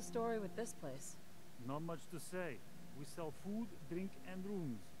 What's the story with this place? Not much to say. We sell food, drink, and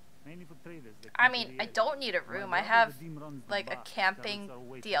rooms. Mainly for traders. I mean, I don't need a room. I have, like, a camping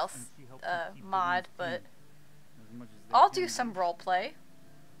DLC mod, but I'll do some roleplay.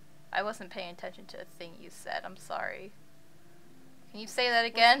 I wasn't paying attention to a thing you said. I'm sorry. Can you say that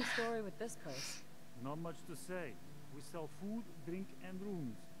again? What's the story with this place? Not much to say. We sell food, drink, and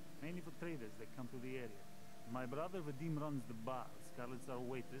rooms. Mainly for traders that come to the area. My brother Vadim runs the bar. Scarlett's our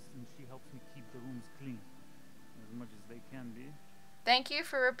waitress, and she helps me keep the rooms clean. As much as they can be. Thank you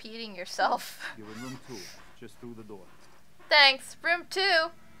for repeating yourself. You're in room 2, just through the door. Thanks. Room 2.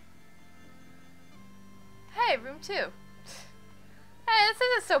 Hey, room 2. Hey, this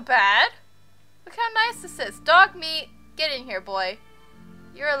isn't so bad. Look how nice this is. Dog meat. Get in here, boy.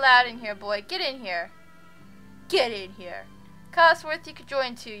 You're allowed in here, boy. Get in here. Get in here. Cosworth, you could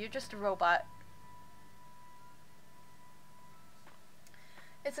join too. You're just a robot.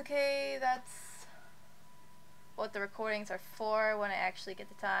 It's okay. That's what the recordings are for. When I actually get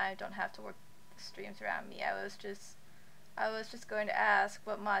the time, don't have to work the streams around me. I was just going to ask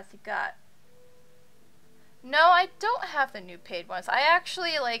what mods you got. No, I don't have the new paid ones. I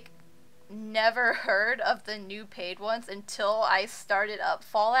actually never heard of the new paid ones until I started up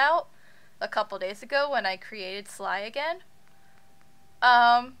Fallout a couple days ago when I created Sly again.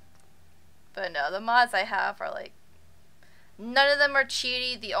 But no, the mods I have are none of them are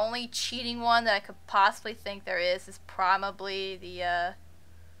cheaty. The only cheating one that I could possibly think there is probably the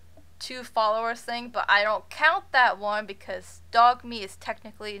 2 followers thing, but I don't count that one because Dog Me is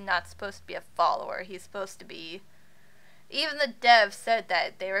technically not supposed to be a follower. He's supposed to be, even the devs said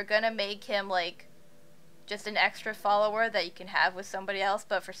that they were gonna make him just an extra follower that you can have with somebody else,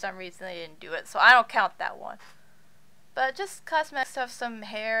 but for some reason they didn't do it, so I don't count that one. But just cosmetic stuff, some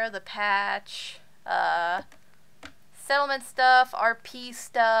hair, the patch, settlement stuff, RP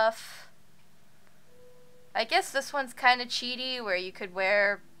stuff. I guess this one's kind of cheaty, where you could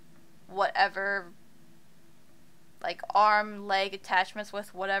wear whatever, arm, leg attachments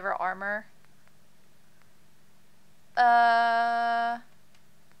with whatever armor. That's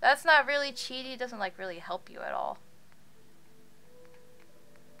not really cheaty. It doesn't really help you at all.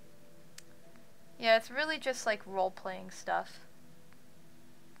 Yeah, it's really just role-playing stuff.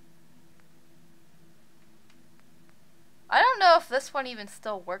 I don't know if this one even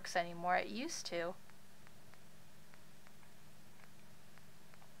still works anymore. It used to.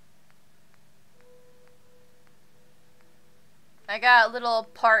 I got a little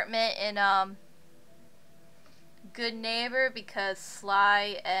apartment in Good Neighbor because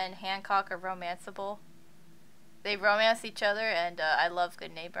Sly and Hancock are romanceable. They romance each other, and I love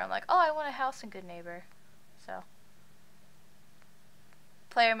Good Neighbor. I'm like, oh, I want a house in Good Neighbor. So,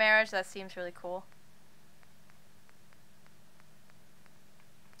 player marriage, that seems really cool.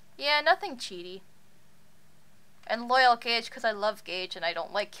 Yeah, nothing cheaty. And loyal Gage because I love Gage and I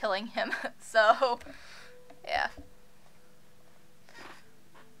don't like killing him. So, yeah.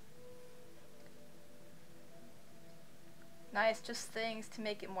 Nice, just things to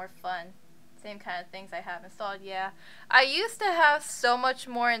make it more fun. Same kind of things I have installed, yeah. I used to have so much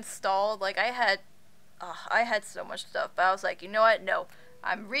more installed. I had so much stuff, but I was like, you know what? No,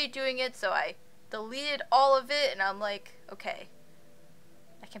 I'm redoing it, so I deleted all of it, and I'm like, okay,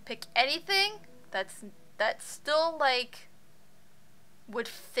 I can pick anything that's still would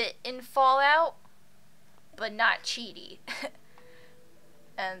fit in Fallout, but not cheaty.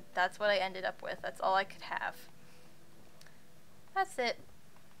 And that's what I ended up with. That's all I could have. That's it.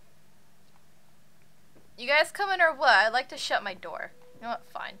 You guys coming or what? I'd like to shut my door. You know what?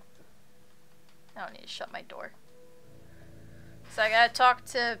 Fine. I don't need to shut my door. So I gotta talk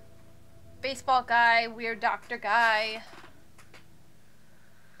to baseball guy, weird doctor guy.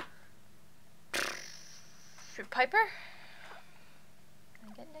 Piper? Can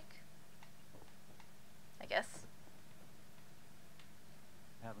I get Nick? I guess.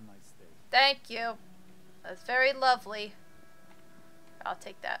 Have a nice day. Thank you. That's very lovely. I'll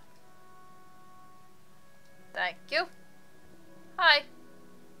take that. Thank you. Hi.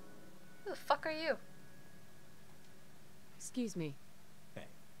 Who the fuck are you? Excuse me. Hey,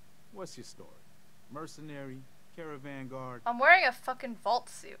 what's your story? Mercenary? Caravan guard? I'm wearing a fucking vault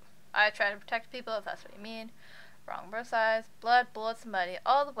suit. I try to protect people if that's what you mean. Wrong both sides. Blood, bullets, money,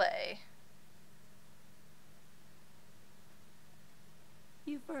 all the way.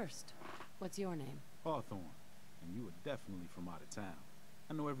 You first. What's your name? Hawthorne. And you are definitely from out of town.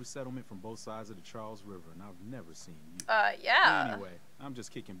 I know every settlement from both sides of the Charles River, and I've never seen you. Yeah. Anyway, I'm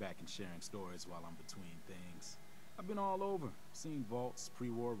just kicking back and sharing stories while I'm between things. I've been all over. Seen vaults,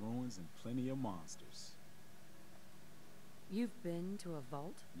 pre-war ruins, and plenty of monsters. You've been to a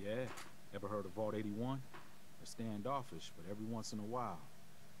vault? Yeah. Ever heard of Vault 81? They're standoffish, but every once in a while,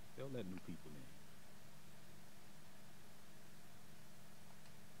 they'll let new people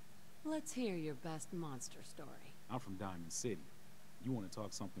in. Let's hear your best monster story. I'm from Diamond City. You want to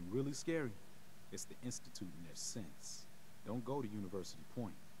talk something really scary? It's the Institute in their sense. Don't go to University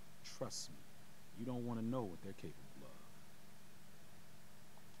Point. Trust me. You don't want to know what they're capable of.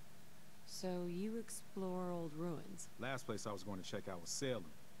 So you explore old ruins? Last place I was going to check out was Salem.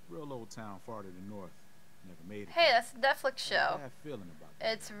 Real old town far to the north. Never made it. Hey, that's a Netflix show. Bad feeling about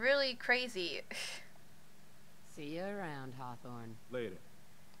that. It's really crazy. See you around, Hawthorne. Later.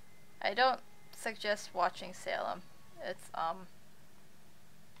 I don't suggest watching Salem. It's,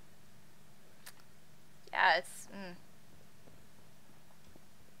 yeah, it's,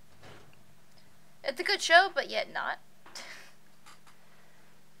 It's a good show, but yet not.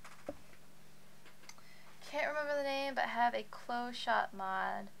 Can't remember the name, but have a close shot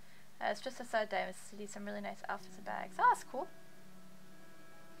mod. It's just outside Diamond City. Some really nice outfits and bags. Oh, that's cool.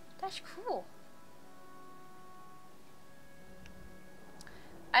 That's cool.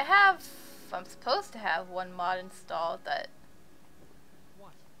 I'm supposed to have one mod installed that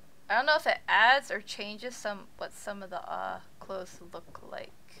I don't know if it adds or changes what some of the clothes look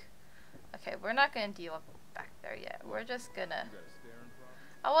like. Okay, we're not gonna deal with back there yet. We're just gonna.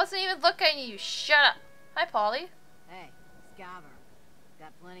 I wasn't even looking at you. Shut up. Hi, Polly. Hey, Scaver.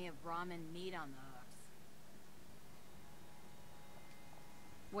 Got plenty of Brahmin meat on the hooks.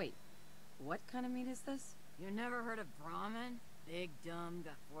 Wait, what kind of meat is this? You never heard of Brahmin? Big, dumb,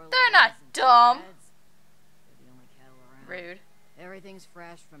 got 4 legs. They're not dumb. They're the only cattle around. Rude. Everything's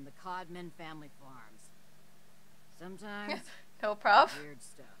fresh from the Codman family farms. Sometimes no problem. Weird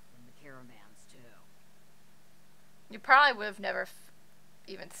stuff from the caravans too. You probably would have never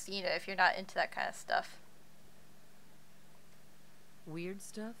even seen it if you're not into that kind of stuff. Weird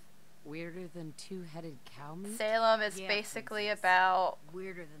stuff? Weirder than two-headed cow meat? Salem is basically about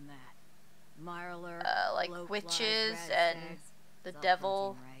weirder than that. Mirelurk, like witches and the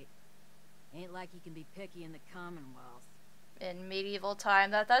devil. Right. Ain't like you can be picky in the Commonwealth. In medieval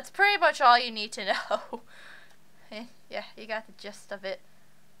time, that's pretty much all you need to know. Yeah, you got the gist of it.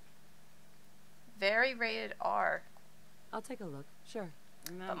 Very rated R. I'll take a look, sure.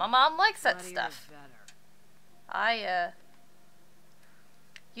 But my mom likes that stuff.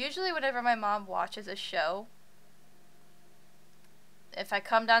 Usually whenever my mom watches a show, if I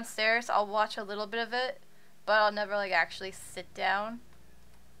come downstairs, I'll watch a little bit of it, but I'll never like actually sit down.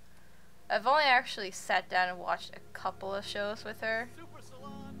 I've only actually sat down and watched a couple of shows with her,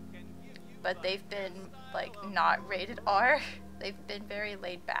 but they've been like not rated R. They've been very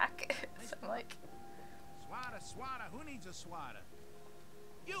laid back. So I'm like, Swatter, who needs a swatter?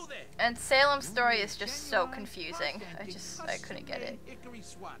 You there. And Salem's story is just so confusing. I couldn't get it.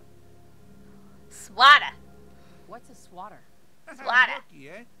 Swatter. What's a swatter? Swatter. Lucky,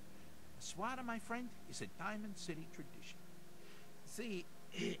 eh? A swatter, my friend, is a Diamond City tradition. See,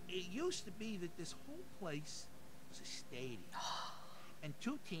 it used to be that this whole place was a stadium. And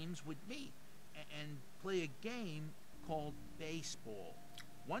 2 teams would meet and play a game called baseball.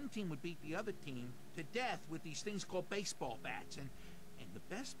 One team would beat the other team to death with these things called baseball bats, and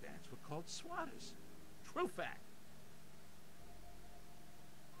the best bats were called swatters. True fact.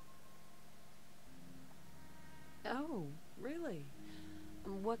 Oh, really?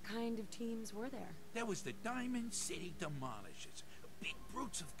 What kind of teams were there? There was the Diamond City Demolishers. Big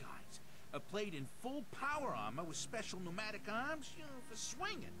brutes of guys. Played in full power armor with special pneumatic arms, for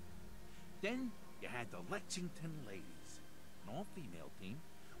swinging. Then you had the Lexington Ladies, an all-female team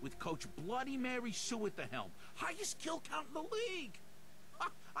with Coach Bloody Mary Sue at the helm. Highest kill count in the league.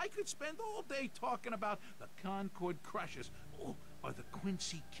 I could spend all day talking about the Concord Crushers or the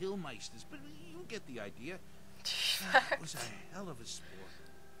Quincy Killmeisters, but you get the idea. It was a hell of a sport.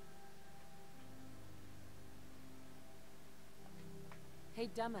 Hey,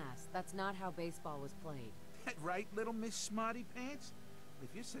 dumbass, that's not how baseball was played. That right, little Miss Smarty Pants?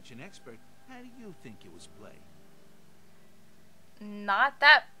 If you're such an expert, how do you think it was played? Not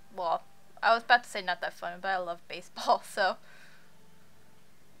that, well, I was about to say not that fun, but I love baseball, so.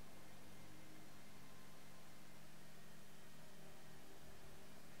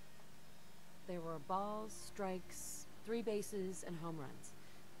 There were balls, strikes, 3 bases, and home runs.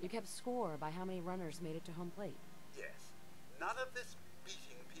 You kept score by how many runners made it to home plate. Yes. None of this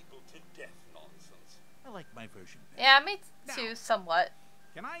beating people to death nonsense. I like my version better. Yeah, me too, Now, somewhat.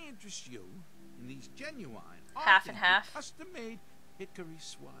 Can I interest you in these genuine, half and half, custom-made hickory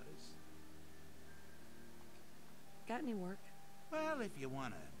swatters? Got any work? Well, if you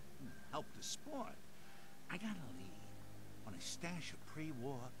want to help the sport, I got a lead on a stash of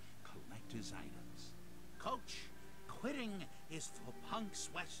pre-war collector's items. Coach, quitting is for punks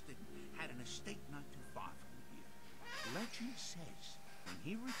Weston had an estate not too far from here. Legend says when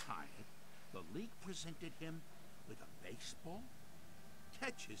he retired, the league presented him with a baseball,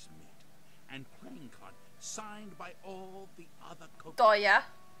 catcher's mitt, and playing card signed by all the other coaches. Oh, yeah?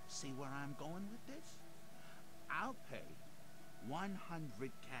 See where I'm going with this? I'll pay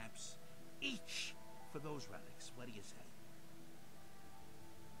 100 caps each for those relics. What do you say?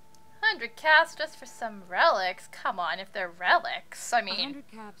 100 caps just for some relics? Come on, if they're relics, I mean.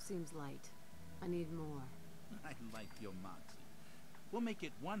 100 caps seems light. I need more. I like your moxie. We'll make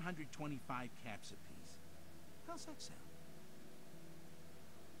it 125 caps apiece. How's that sound?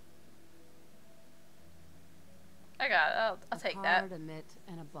 I got it. I'll take that. A card, a mitt,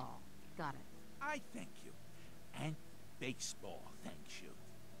 and a ball. Got it. I thank you. And baseball thanks you.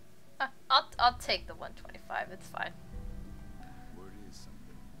 I'll take the 125. It's fine. Word is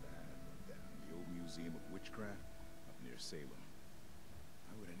something bad went down in the old Museum of Witchcraft up near Salem.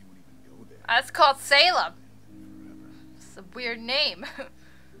 Why would anyone even go there? It's called Salem. It's a weird name.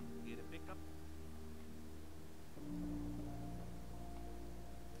 Get a pickup?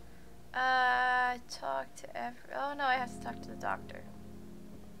 Talk to oh no, I have to talk to the doctor.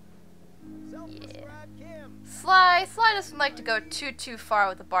 Yeah. Sly doesn't like to go too far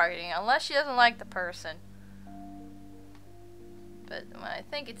with the bargaining unless she doesn't like the person. But when I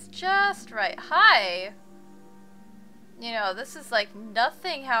think it's just right. Hi. You know, this is like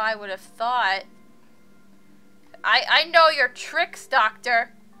nothing how I would have thought. I know your tricks,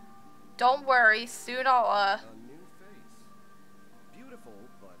 doctor. Don't worry, soon I'll A new face. Beautiful,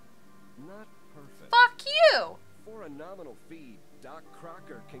 but not perfect. Fuck you! For a nominal fee, Doc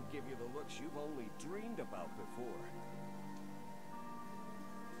Crocker can give you the looks you've only dreamed about before.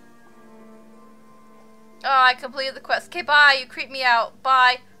 Oh, I completed the quest. Okay, bye. You creep me out.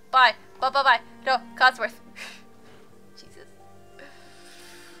 Bye. Bye. Bye, bye, bye. No, Codsworth. Jesus.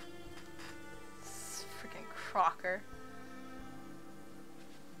 Freaking Crocker.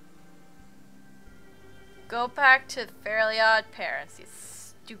 Go back to Fairly Odd Parents, you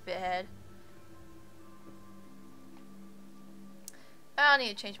stupid head. I don't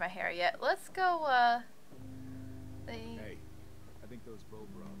need to change my hair yet. Let's go, Hey, I think those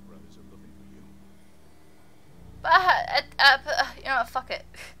Bobrov brothers are looking for you. You know what, fuck it.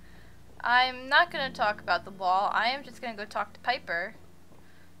 I'm not gonna talk about the wall. I am just gonna go talk to Piper.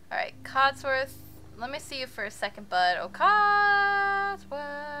 Alright, Codsworth. Let me see you for a second, bud. Oh, Codsworth.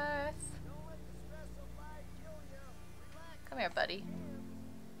 Come here, buddy.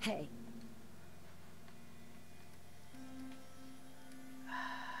 Hey.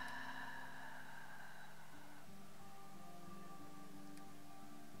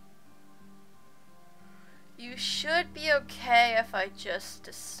 You should be okay if I just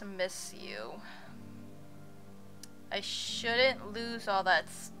dismiss you. I shouldn't lose all that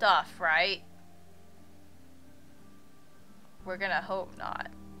stuff, right? We're gonna hope not.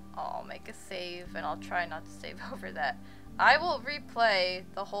 I'll make a save and I'll try not to save over that. I will replay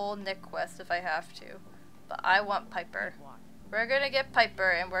the whole Nick quest if I have to. But I want Piper. We're gonna get Piper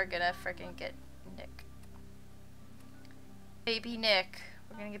and we're gonna freaking get Nick. Baby Nick.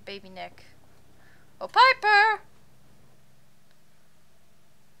 We're gonna get baby Nick. Oh, Piper!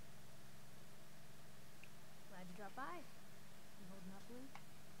 Glad you dropped by. You holding up, Blue?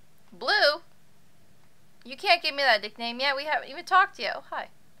 Blue? You can't give me that nickname yet. We haven't even talked yet. Oh, hi.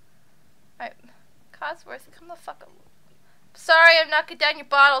 Alright. Codsworth, come the fuck up. Sorry, I'm knocking down your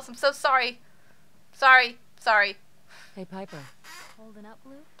bottles. I'm so sorry. Sorry. Sorry. Hey, Piper. Holding up,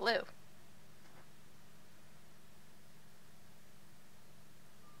 Blue? Blue.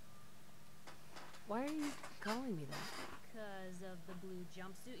 Why are you calling me that? Because of the blue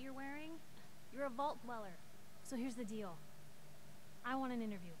jumpsuit you're wearing? You're a vault dweller. So here's the deal. I want an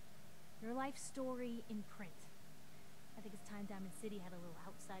interview. Your life story in print. I think it's time Diamond City had a little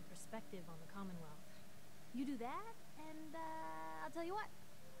outside perspective on the Commonwealth. You do that, and I'll tell you what.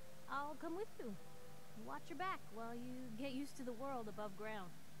 I'll come with you. Watch your back while you get used to the world above ground.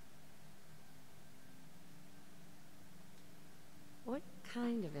 What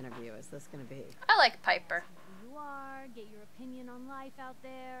kind of interview is this going to be? I like Piper. Who you are, get your opinion on life out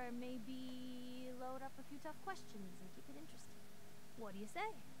there, and maybe load up a few tough questions and keep it interesting. What do you say?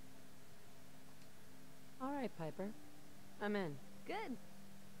 All right, Piper. I'm in. Good.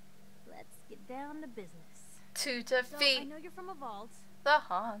 Let's get down to business. To defeat So, I know you're from a vault. the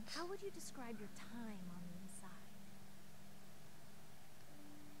Haunt. How would you describe your time on the inside?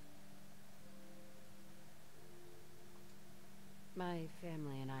 My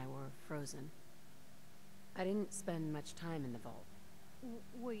family and I were frozen. I didn't spend much time in the vault.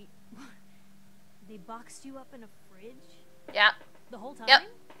 Wait, they boxed you up in a fridge? Yeah. The whole time? Yep.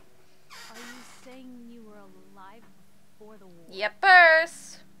 Are you saying you were alive before the war?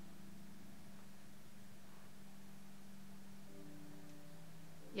 Yepers.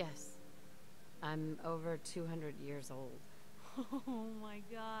 Yes. I'm over 200 years old. Oh my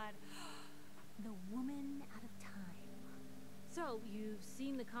god. The woman out of time. So, you've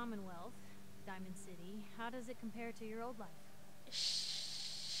seen the Commonwealth, Diamond City. How does it compare to your old life?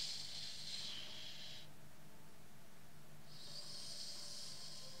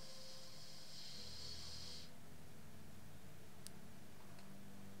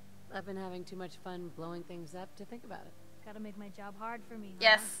 I've been having too much fun blowing things up to think about it. Gotta make my job hard for me, huh?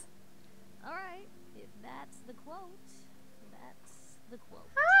 Yes. Alright, if that's the quote, that's the quote.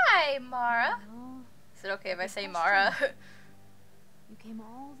 Hi, Mara. Oh, Is it okay if I say question. Mara? You came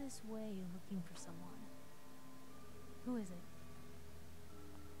all this way looking for someone. Who is it?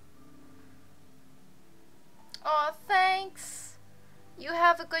 Aw, thanks. You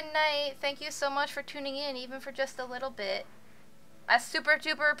have a good night. Thank you so much for tuning in, even for just a little bit. I super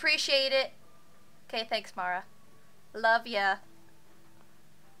duper appreciate it. Okay, thanks, Mara. Love ya.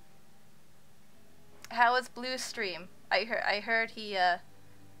 How was Blue's stream? I heard he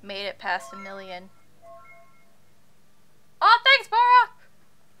made it past 1 million. Aw, thanks, Mara.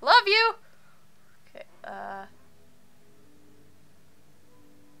 Love you. Okay,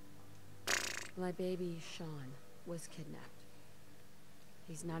 My baby, Sean, was kidnapped.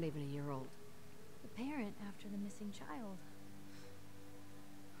 He's not even a year old. The parent after the missing child.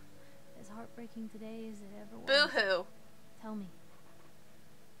 As heartbreaking today as it ever was. Boo-hoo. Tell me,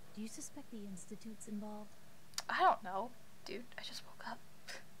 do you suspect the Institute's involved? I don't know, dude. I just woke up.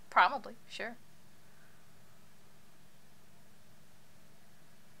 Probably, sure.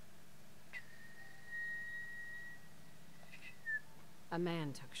 A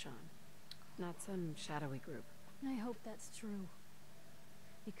man took Sean, not some shadowy group. I hope that's true.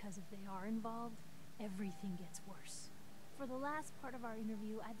 Because if they are involved, everything gets worse. For the last part of our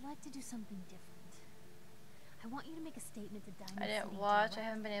interview, I'd like to do something different. I want you to make a statement to Diamond I didn't City watch. I Direct.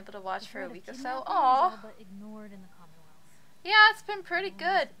 haven't been able to watch The for a threat of week or so. kidnapping is Aw. all but ignored in the Commonwealth. Yeah, it's been pretty No one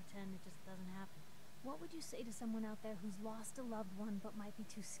wants good. to pretend it just doesn't happen. What would you say to someone out there who's lost a loved one but might be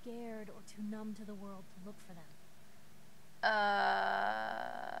too scared or too numb to the world to look for them?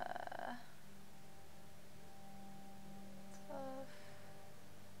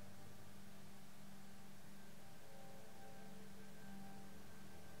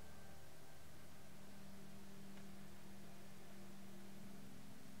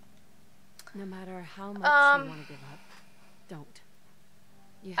 No matter how much you want to give up, don't.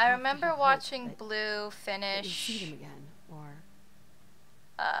 You I have to remember have hope watching that Blue you finish see them again, or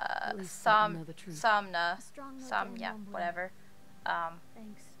at least let them know the truth. Somna, A strong note to Somnia, everyone, Blue. whatever.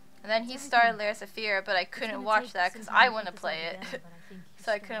 Thanks. And then he started Layers of Fear, but I couldn't gonna watch take that some because time I to want to put this play all it. together, but I think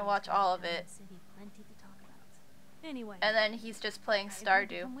So I your couldn't story's watch got all of Diamond it. City plenty to talk about. Anyway. And then he's just playing I agreed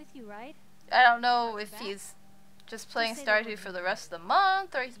to Stardew. come with you, right? I don't know Watch if your back. he's just playing say that Stardew we're for the rest of the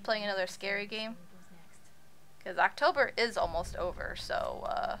month or he's playing another scary game. Because October is almost over, so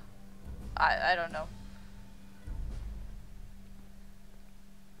I don't know.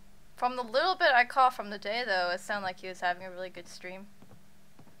 From the little bit I caught from the day, though, it sounded like he was having a really good stream.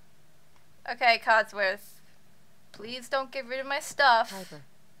 Okay, Codsworth. Please don't get rid of my stuff. Piper.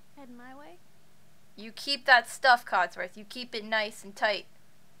 Heading my way? You keep that stuff, Codsworth. You keep it nice and tight.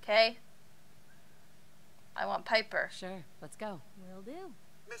 Okay? I want Piper. Sure, let's go. Will do.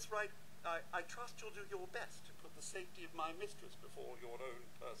 Miss Wright, I trust you'll do your best to put the safety of my mistress before your own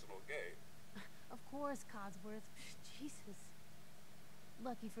personal gain. Of course, Codsworth. Jesus.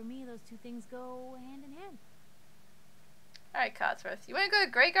 Lucky for me, those two things go hand in hand. Alright, Codsworth. You want to go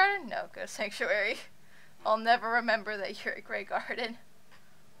to Grey Garden? No, go to Sanctuary. I'll never remember that you're at Grey Garden.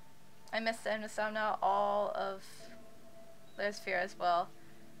 I missed the end of now all of There's Fear as well.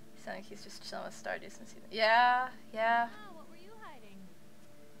 He sounds like he's just chilling with Stardust and season. Yeah. Oh, what were you hiding?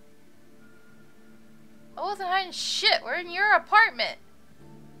 I wasn't hiding shit. We're in your apartment.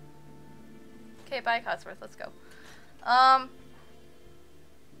 Okay, bye, Codsworth. Let's go.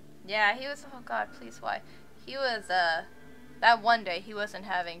 Yeah, he was. Oh God, please, why? He was. That one day he wasn't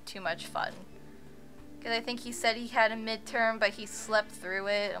having too much fun. Cause I think he said he had a midterm, but he slept through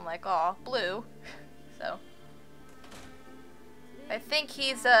it. I'm like, aw, Blue. So. I think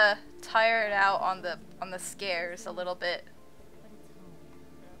he's tired out on the scares a little bit.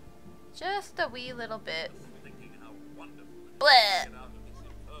 Just a wee little bit. Bleh!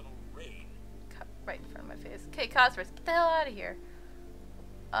 Right in front of my face. Okay, Cosworth, get the hell out of here.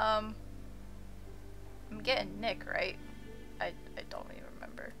 I'm getting Nick, right? I don't even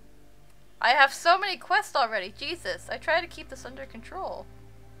remember. I have so many quests already. Jesus, I try to keep this under control.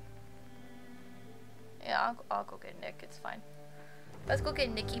 Yeah, I'll go get Nick. It's fine. Let's go get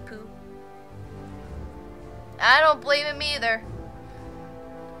Nicky Poo. I don't blame him either.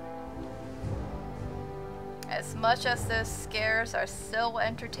 As much as those scares are so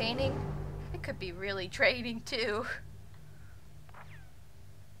entertaining, it could be really draining too.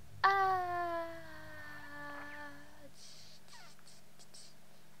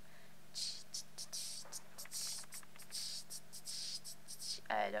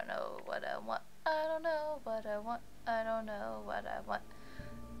 I don't know what I want. I don't know what I want. I don't know what I want.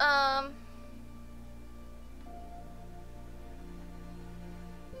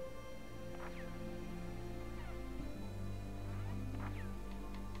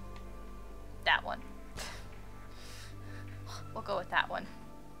 That one. We'll go with that one.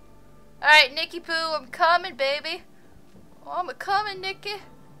 Alright, Nicky Poo, I'm coming, baby. Oh, I'm a-coming, Nicky.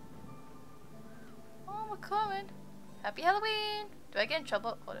 Oh, I'm a-coming. Happy Halloween. Do I get in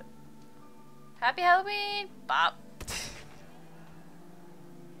trouble? Hold it. Happy Halloween. Bop.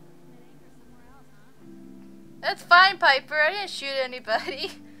 That's fine, Piper. I didn't shoot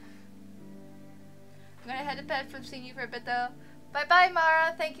anybody. I'm gonna head to bed from seeing you for a bit, though. Bye-bye,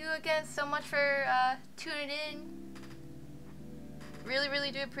 Mara. Thank you again so much for tuning in. Really,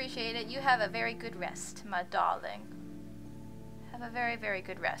 really do appreciate it. You have a very good rest, my darling. Have a very, very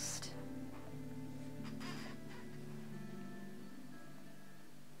good rest.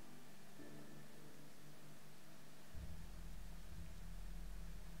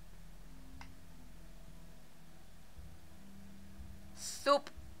 Soup.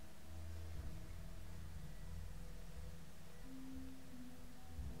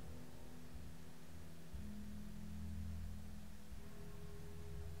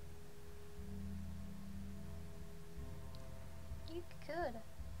 You could.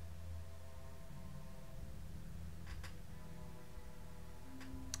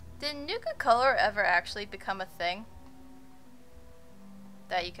 Did Nuka Color ever actually become a thing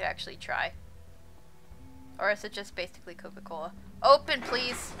that you could actually try? Or is it just basically Coca-Cola? Open,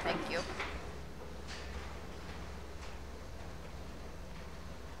 please. Thank you.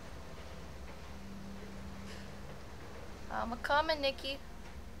 I'm a-coming, Nikki.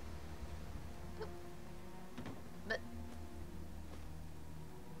 But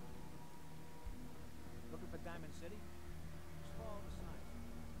Looking for Diamond City? Just follow the sign.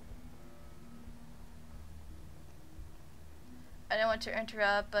 I don't want to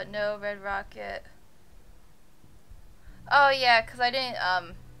interrupt, but no Red Rocket. Oh yeah, cause I didn't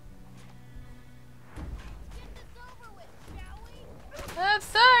I'm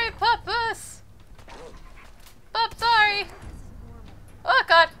sorry, Puppus. Pup, sorry. Oh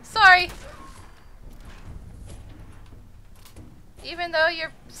God, sorry. Even though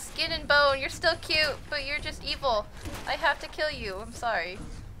you're skin and bone, you're still cute, but you're just evil. I have to kill you. I'm sorry.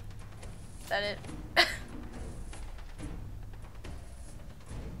 Is that it?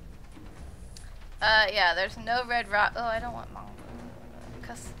 Yeah, there's no Red Rock. Oh, I don't want Mongo.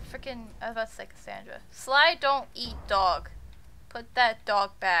 Cause freaking, I was about to say Cassandra. Sly don't eat dog. Put that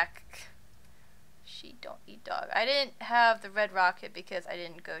dog back. She don't eat dog. I didn't have the Red Rocket because I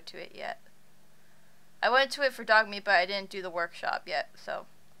didn't go to it yet. I went to it for dog meat, but I didn't do the workshop yet, so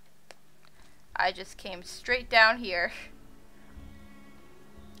I just came straight down here.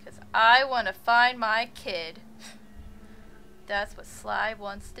 Because I want to find my kid. That's what Sly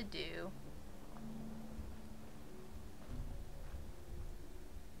wants to do.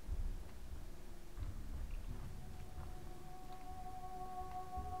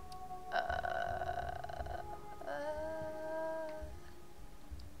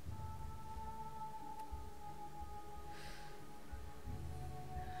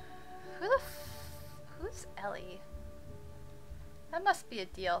 Who's That must be a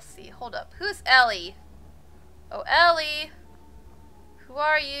DLC. Hold up. Who's Ellie? Oh, Ellie! Who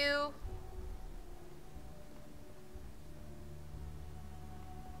are you?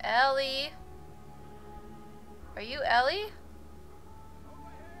 Ellie? Are you Ellie?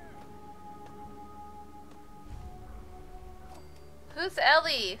 Who's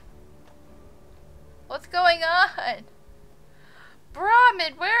Ellie? What's going on?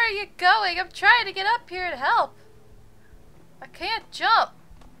 Brahmin, where are you going? I'm trying to get up here and help. I can't jump.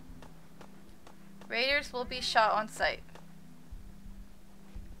 Raiders will be shot on sight.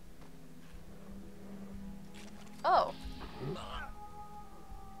 Oh.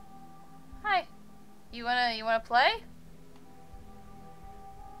 Hi. You wanna play?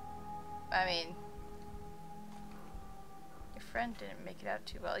 I mean, your friend didn't make it out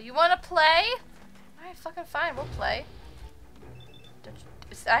too well. You wanna play? Alright, fucking fine, we'll play.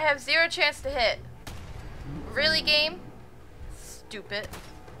 I have 0 chance to hit. Really, game? Stupid.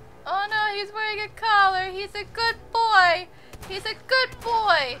 Oh no, he's wearing a collar. He's a good boy. He's a good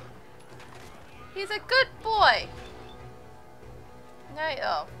boy. He's a good boy. Now,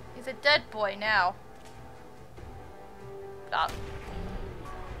 oh, he's a dead boy now. Stop.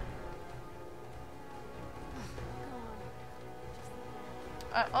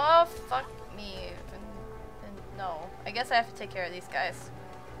 Oh, fuck me. No. I guess I have to take care of these guys.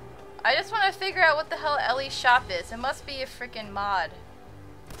 I just want to figure out what the hell Ellie's shop is. It must be a freaking mod.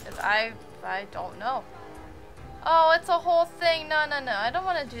 Because I don't know. Oh, it's a whole thing. No. I don't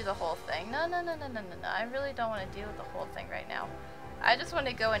want to do the whole thing. No. I really don't want to deal with the whole thing right now. I just want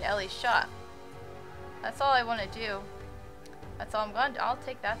to go in Ellie's shop. That's all I want to do. That's all I'm going to do. I'll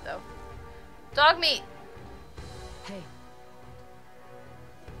take that, though. Dog meat! Hey.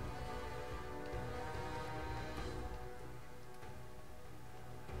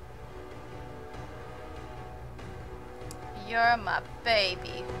 You're my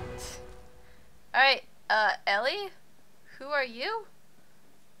baby. Alright, Ellie? Who are you?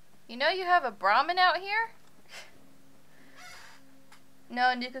 You know you have a Brahmin out here?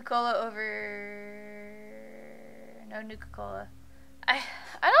 No Nuka-Cola over... No Nuka-Cola. I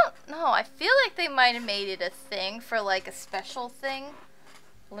don't know. I feel like they might have made it a thing for like a special thing.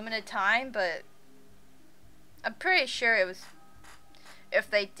 Limited time, but... I'm pretty sure it was... If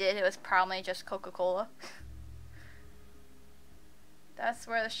they did, it was probably just Coca-Cola. That's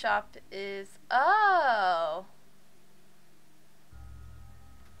where the shop is. Oh.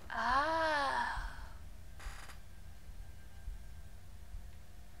 Ah.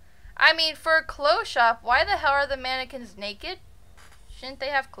 I mean, for a clothes shop, why the hell are the mannequins naked? Shouldn't they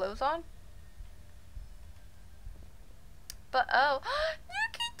have clothes on? But oh.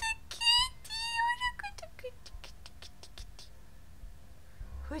 Look at the kitty. Look at the kitty.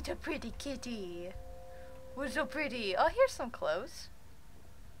 What a pretty kitty. What's so pretty? Oh, here's some clothes.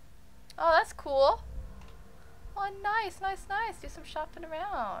 Oh, that's cool. Oh, nice. Do some shopping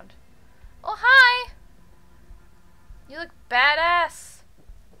around. Oh, hi. You look badass.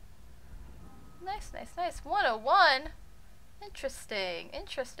 Nice. 101. Interesting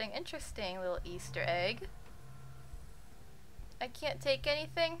little Easter egg. I can't take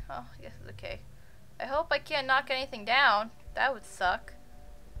anything? Oh, I guess it's okay. I hope I can't knock anything down. That would suck.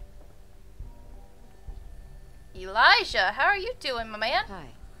 Elijah, how are you doing, my man?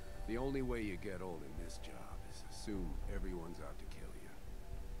 Hi. The only way you get old in this job is assume everyone's out to kill you.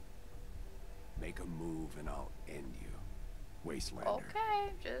 Make a move and I'll end you. Wastelander.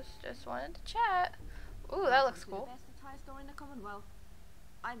 Okay, just wanted to chat. Ooh, that looks cool. The best attire store in the Commonwealth.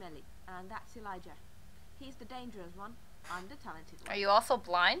 I'm Ellie, and that's Elijah. He's the dangerous one. I'm the talented one. Are you also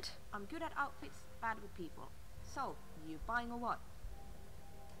blind? I'm good at outfits, bad with people. So, you buying or what?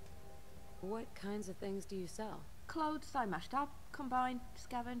 What kinds of things do you sell? Clothes I mashed up, combined,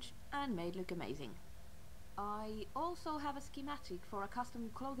 scavenged, and made look amazing. I also have a schematic for a custom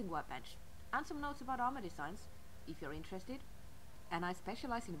clothing workbench, and some notes about armor designs, if you're interested. And I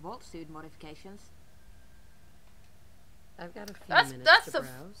specialize in vault suit modifications. I've got a few minutes to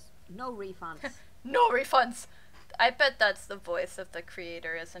browse. No refunds. No refunds! I bet that's the voice of the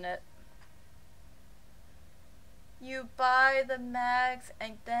creator, isn't it? You buy the mags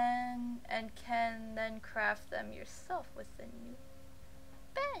and can then craft them yourself with the new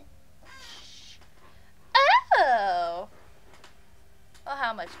bench. Oh! Well,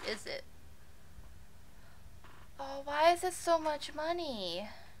 how much is it? Oh, why is it so much money?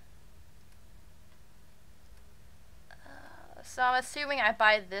 So I'm assuming I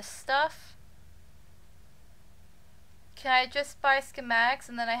buy this stuff. Can I just buy schematics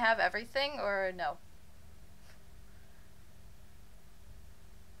and then I have everything, or no?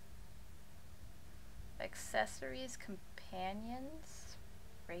 Accessories, companions,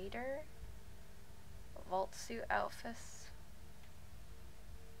 raider, vault suit outfits,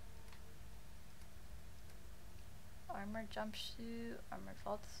 armored jumpsuit, armored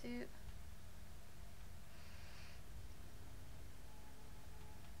vault suit.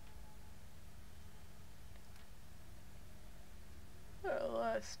 A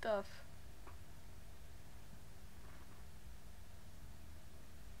lot of stuff.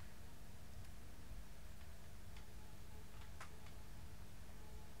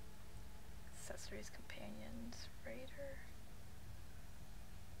 Accessories, companions, raider,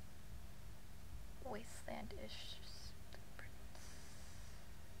 Wasteland-ish blueprints.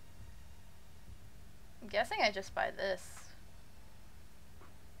 I'm guessing I just buy this.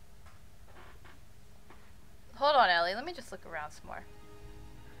 Hold on, Ellie. Let me just look around some more.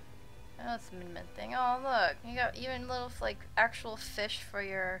 I know it's a min-min thing. Oh, look. You got even little, like, actual fish for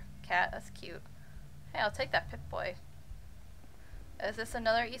your cat. That's cute. Hey, I'll take that Pip-Boy. Is this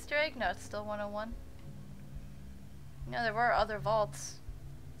another Easter egg? No, it's still 101. No, there were other vaults.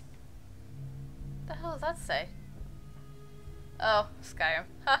 What the hell does that say? Oh, Skyrim.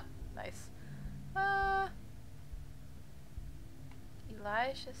 Ha! Nice.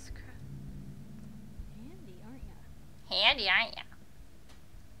 Elijah's craft. Handy, aren't ya? Handy, aren't ya?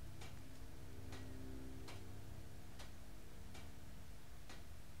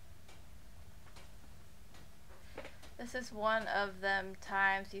 This is one of them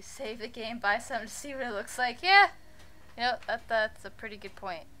times you save the game, buy something to see what it looks like. Yeah! You know, that's a pretty good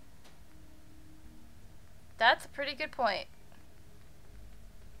point. That's a pretty good point.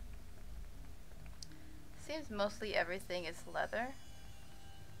 Seems mostly everything is leather.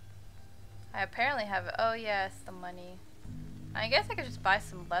 I apparently have, oh yes, the money. I guess I could just buy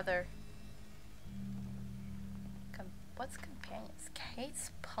some leather. What's companions?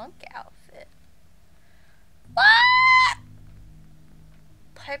 Kate's punk outfit. What?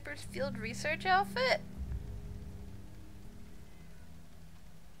 Piper's field research outfit?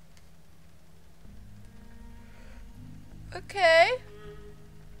 Okay.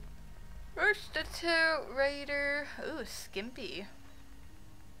 Institute, Raider. Ooh, Skimpy.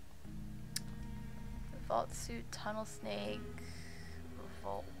 Vault suit, tunnel snake,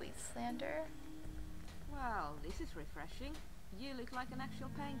 Vault Wastelander. Well, this is refreshing. You look like an actual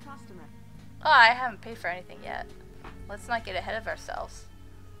paying customer. Oh, I haven't paid for anything yet. Let's not get ahead of ourselves.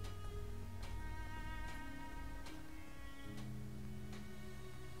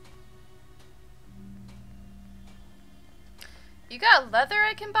 You got leather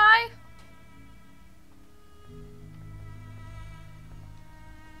I can buy?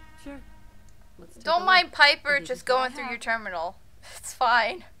 Sure. Let's take a Don't look. mind Piper This just is what I going through have. your terminal. It's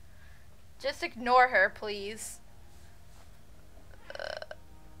fine. Just ignore her, please.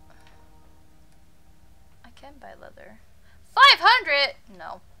 I can buy leather. 500?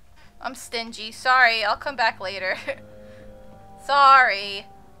 No. I'm stingy. Sorry. I'll come back later. Sorry.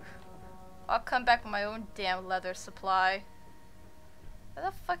 I'll come back with my own damn leather supply. What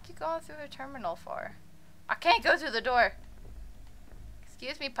the fuck you going through a terminal for? I can't go through the door.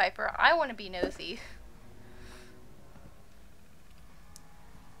 Excuse me, Piper. I want to be nosy.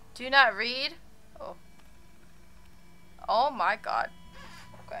 Do not read? Oh. Oh my god.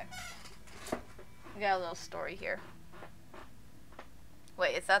 Okay. We got a little story here.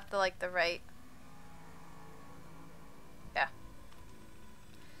 Wait, is that the right? Yeah.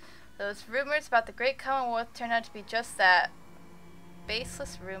 Those rumors about the Great Commonwealth turned out to be just that.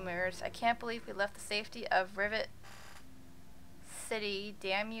 Baseless rumors. I can't believe we left the safety of Rivet City,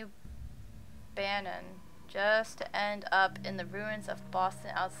 damn you, Bannon, just to end up in the ruins of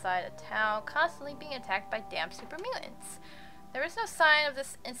Boston outside a town, constantly being attacked by damn super mutants. There is no sign of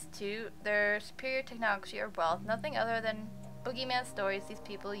this institute, their superior technology or wealth, nothing other than boogeyman stories these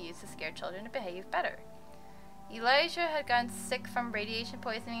people use to scare children to behave better. Elijah had gotten sick from radiation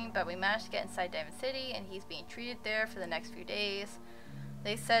poisoning, but we managed to get inside Diamond City, and he's being treated there for the next few days.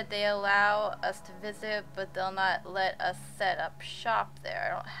 They said they allow us to visit, but they'll not let us set up shop there.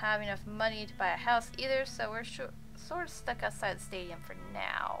 I don't have enough money to buy a house either, so we're sort of stuck outside the stadium for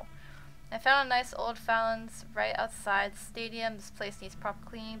now. I found a nice old fountains right outside the stadium. This place needs proper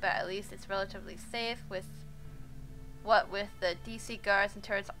cleaning, but at least it's relatively safe. With the DC guards and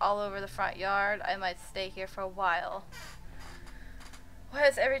turrets all over the front yard, I might stay here for a while. Why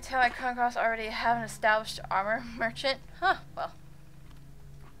does every town I come across already have an established armor merchant? Huh, well.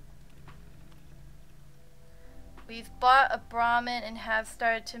 We've bought a Brahmin and have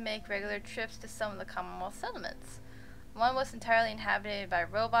started to make regular trips to some of the Commonwealth settlements. One was entirely inhabited by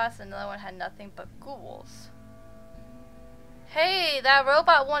robots, and another one had nothing but ghouls. Hey, that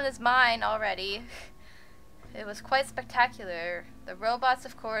robot one is mine already. It was quite spectacular. The robots,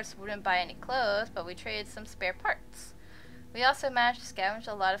 of course, wouldn't buy any clothes, but we traded some spare parts. We also managed to scavenge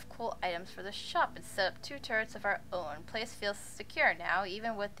a lot of cool items for the shop and set up 2 turrets of our own. Place feels secure now,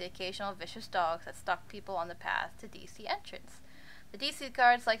 even with the occasional vicious dogs that stalk people on the path to DC entrance. The DC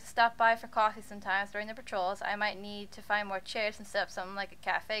guards like to stop by for coffee sometimes during the patrols. I might need to find more chairs and set up something like a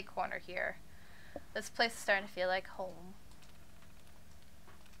cafe corner here. This place is starting to feel like home.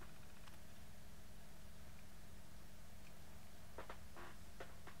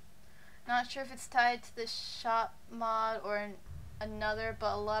 Not sure if it's tied to the shop mod or another,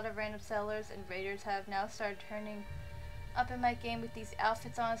 but a lot of random sellers and raiders have now started turning up in my game with these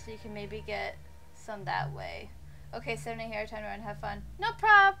outfits on, so you can maybe get some that way. Okay, 7 here, time to run, have fun. No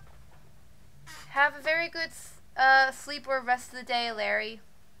prob! Have a very good sleep or rest of the day, Larry.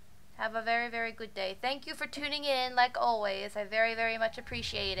 Have a very, very good day. Thank you for tuning in, like always. I very, very much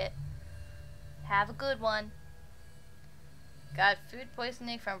appreciate it. Have a good one. Got food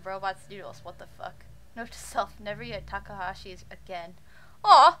poisoning from robots' noodles. What the fuck? Note to self, never eat at Takahashi's again.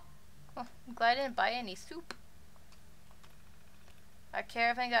 Aw! Oh, I'm glad I didn't buy any soup. Our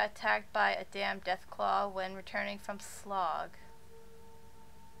caravan got attacked by a damn deathclaw when returning from Slog.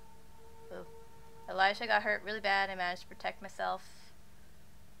 Ooh. Elijah got hurt really bad. I managed to protect myself.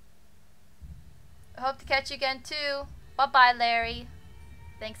 I hope to catch you again too. Bye-bye, Larry.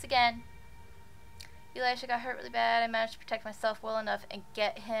 Thanks again. Elisha got hurt really bad. I managed to protect myself well enough and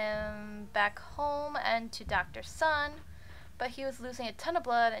get him back home and to Dr. Sun, but he was losing a ton of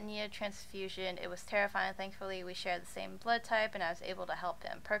blood and needed a transfusion. It was terrifying. Thankfully, we shared the same blood type and I was able to help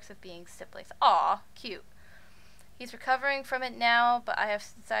him. Perks of being siblings. Aw, cute. He's recovering from it now, but I have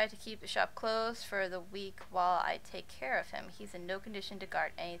decided to keep the shop closed for the week while I take care of him. He's in no condition to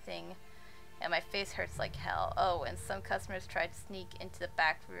guard anything, and my face hurts like hell. Oh, and some customers tried to sneak into the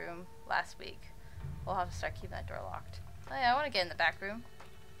back room last week. We'll have to start keeping that door locked. Oh yeah, I want to get in the back room.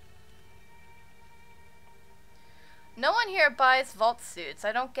 No one here buys Vault suits.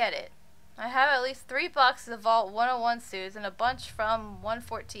 I don't get it. I have at least 3 boxes of Vault 101 suits and a bunch from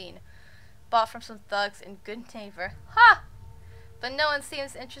 114. Bought from some thugs in Good Neighbor. Ha! But no one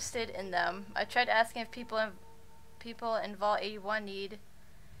seems interested in them. I tried asking if people in Vault 81 need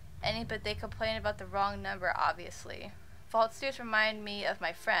any, but they complain about the wrong number, obviously. Vault suits remind me of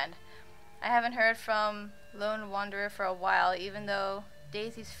my friend. I haven't heard from Lone Wanderer for a while, even though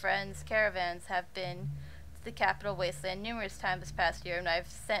Daisy's friends' caravans have been to the capital Wasteland numerous times this past year, and I've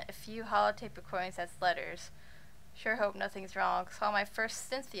sent a few holotape recordings as letters. Sure hope nothing's wrong. Saw my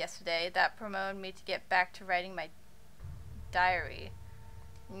first synth yesterday. That promoted me to get back to writing my diary.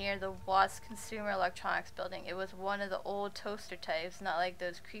 Near the Watts Consumer Electronics building. It was one of the old toaster types, not like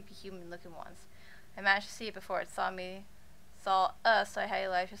those creepy human-looking ones. I managed to see it before it saw us, so I had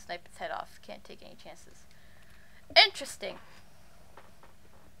Elijah snipe its head off. Can't take any chances. Interesting.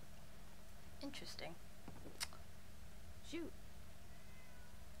 Interesting. Shoot.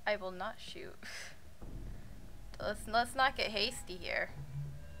 I will not shoot. Let's not get hasty here.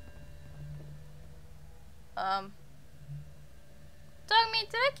 Dogmeat,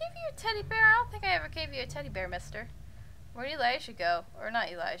 did I give you a teddy bear? I don't think I ever gave you a teddy bear, mister. Where'd Elijah go? Or not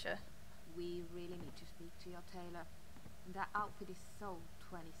Elijah. We really need to speak to your tailor. That outfit is so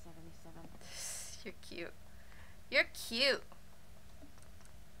 2077. You're cute. You're cute.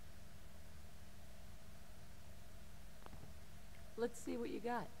 Let's see what you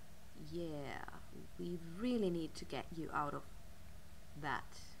got. Yeah, we really need to get you out of that.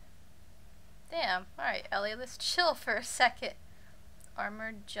 Damn. Alright, Ellie, let's chill for a second.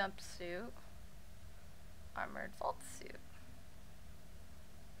 Armored jumpsuit. Armored vault suit.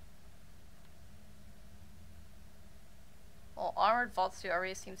 Well, armored vault suit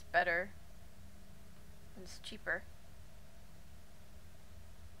already seems better. And it's cheaper.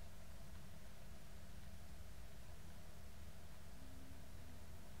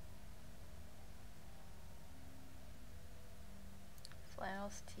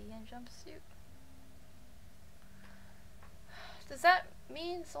 Flannels tee and jumpsuit. Does that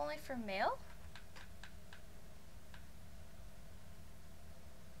mean it's only for male?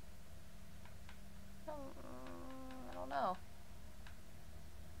 I don't know.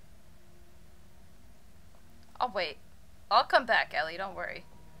 I'll wait. I'll come back, Ellie, don't worry.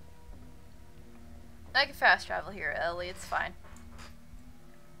 I can fast travel here, Ellie, it's fine.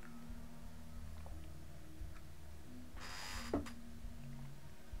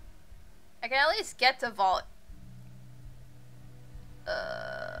 I can at least get to vault.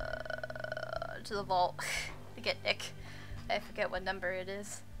 To the vault. To get Nick. I forget what number it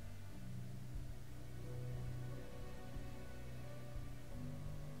is.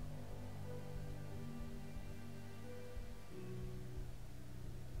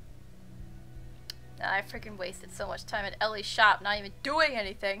 I freaking wasted so much time at Ellie's shop not even doing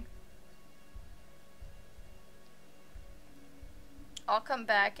anything. I'll come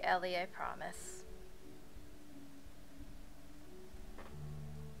back, Ellie, I promise.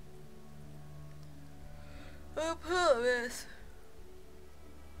 I promise.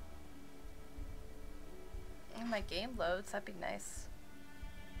 My game loads, that'd be nice.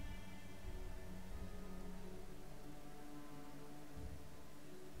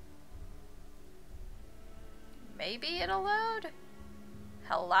 Maybe it'll load?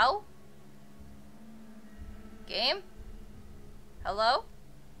 Hello? Game? Hello?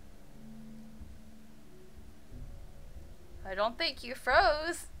 I don't think you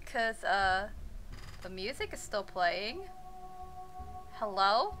froze, cause the music is still playing.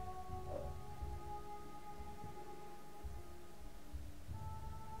 Hello?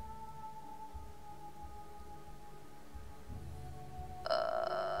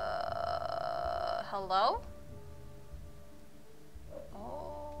 Hello?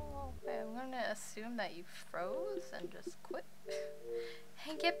 Oh, okay, I'm gonna assume that you froze and just quit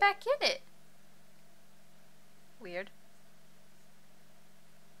and get back in it. Weird.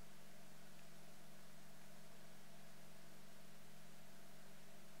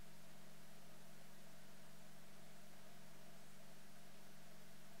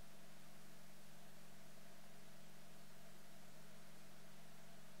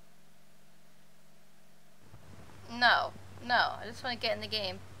 No, no, I just want to get in the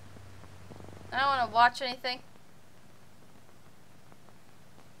game. I don't want to watch anything.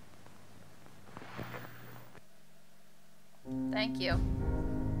 Thank you.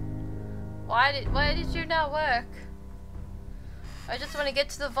 Why did you not work? I just want to get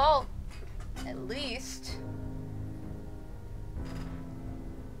to the vault. At least.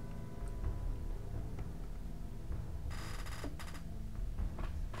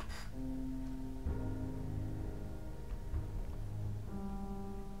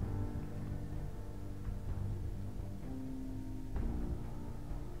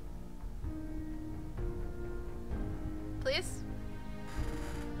 Please?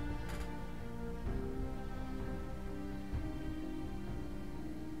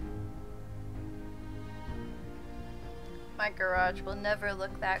 My garage will never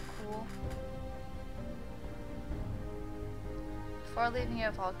look that cool. Before leaving your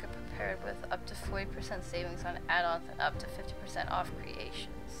vault, get prepared with up to 40% savings on add-ons and up to 50% off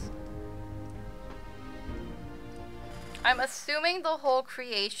creations. I'm assuming the whole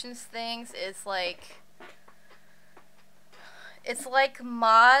creations things is like... It's like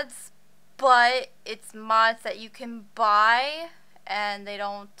mods, but it's mods that you can buy and they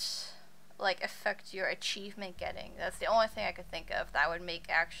don't like affect your achievement getting. That's the only thing I could think of that would make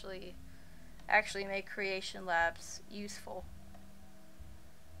actually make Creation Labs useful.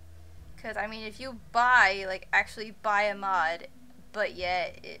 Cause I mean if you buy, like actually buy a mod, but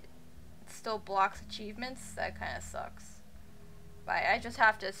yet it still blocks achievements, that kinda sucks. But I just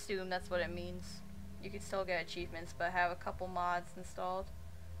have to assume that's what it means. You can still get achievements, but have a couple mods installed.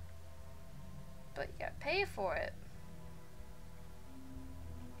 But you gotta pay for it.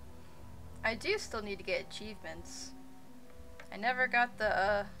 I do still need to get achievements. I never got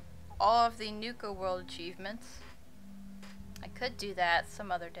the, all of the Nuka World achievements. I could do that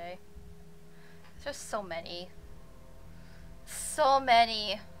some other day. There's just so many. So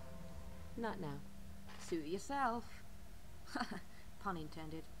many. Not now. Suit yourself. Pun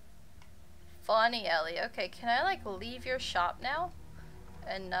intended. Funny, Ellie. Okay, can I like leave your shop now?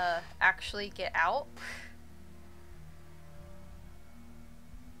 And actually get out?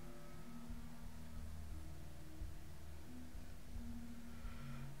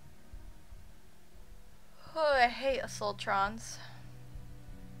 Oh, I hate Assaultrons.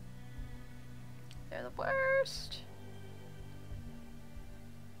 They're the worst.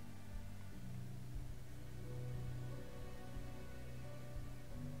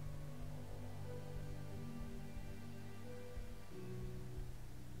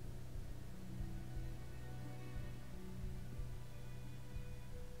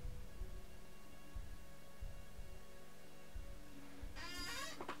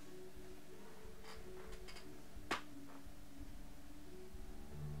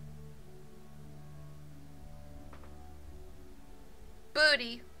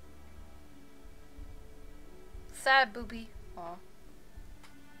 Booty. Sad booby. Aw.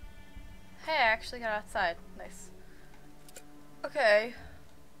 Hey, I actually got outside. Nice. Okay.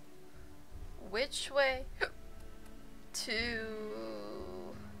 Which way to...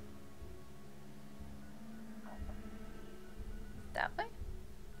 That way?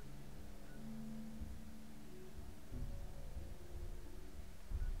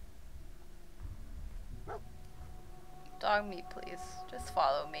 Dog meat, please. Just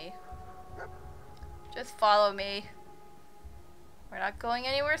follow me. Just follow me. We're not going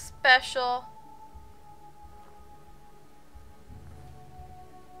anywhere special.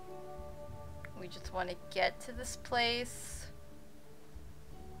 We just want to get to this place,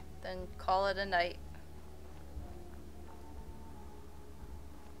 then call it a night.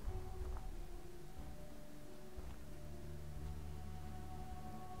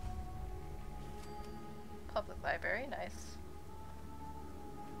 Public library, nice.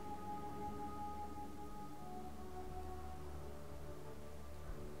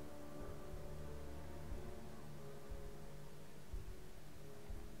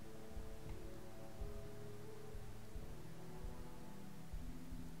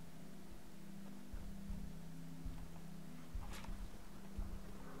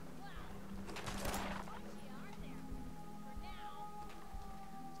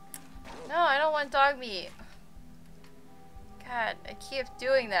 No, I don't want dog meat. God, I keep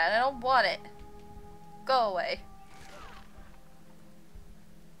doing that. I don't want it. Go away.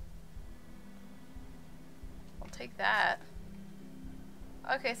 I'll take that.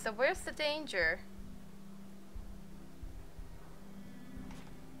 Okay, so where's the danger?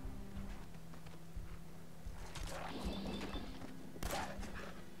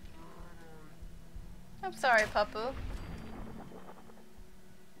 I'm sorry, Papu.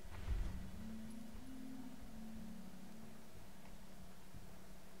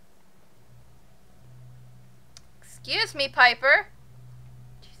 Excuse me, Piper.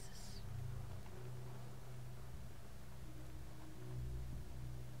 Jesus.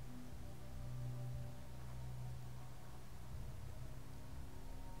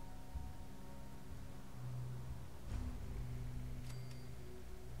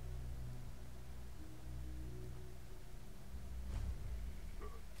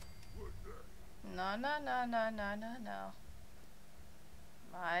 No, no, no, no, no, no, no.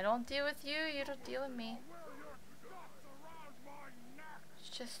 I don't deal with you, you don't deal with me.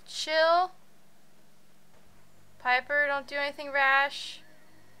 Just chill. Piper, don't do anything rash.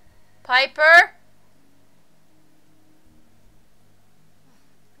 Piper?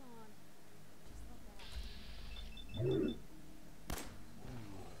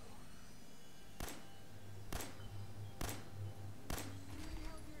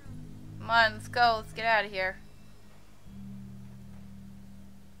 Come on, let's go. Let's get out of here.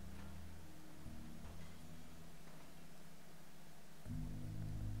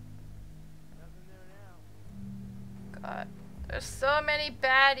 God, there's so many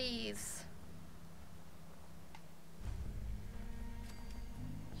baddies.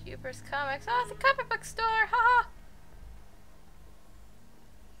 Huber's Comics. Oh, it's a comic book store. Haha.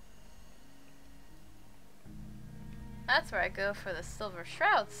 That's where I go for the Silver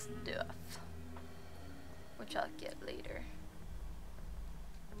Shroud stuff, which I'll get later.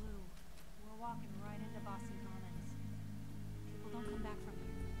 Blue, we're walking right into Boston Commons. People don't come back from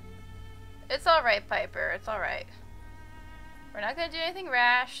here. It's alright, Piper. It's alright. We're not gonna do anything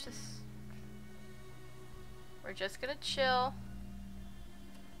rash. We're just gonna chill.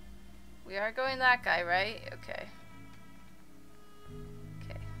 We are going that guy, right? Okay.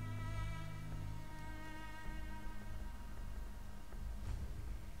 Okay.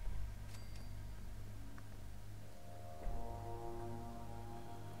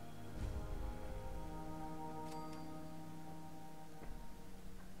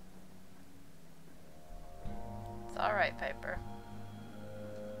 It's alright, Piper.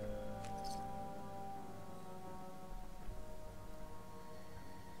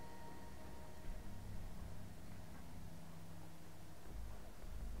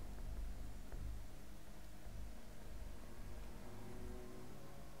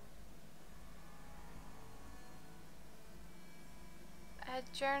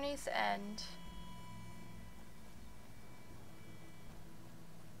 At Journey's End.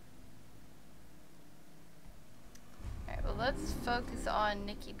 Alright, well let's focus on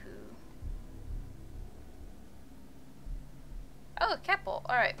Nicky Poo. Oh, Keppel.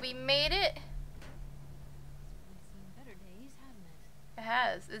 Alright, we made it. It's been some better days, hasn't it? It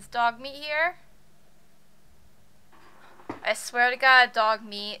has. Is dog meat here? I swear to God, dog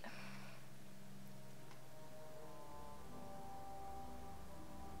meat.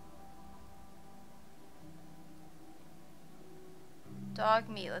 Dog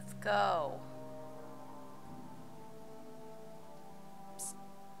meat, let's go. Psst.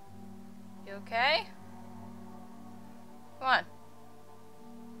 You okay? Come on.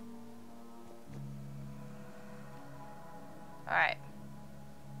 Alright.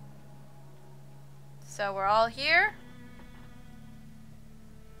 So we're all here.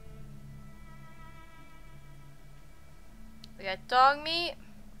 We got dog meat.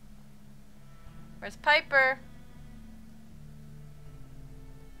 Where's Piper?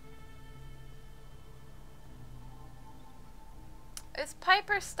 Is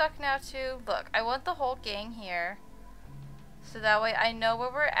Piper stuck now too? Look, I want the whole gang here. So that way I know where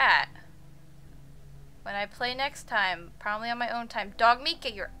we're at. When I play next time, probably on my own time. Dog meat,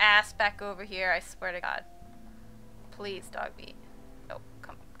 get your ass back over here, I swear to God. Please, dog meat. Oh,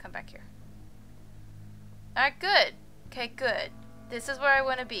 come back here. Alright, good. Okay, good. This is where I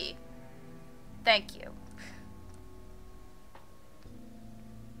want to be. Thank you.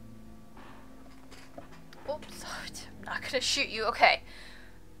 Oops, I'm not gonna shoot you. Okay.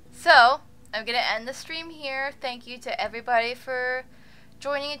 So, I'm gonna end the stream here. Thank you to everybody for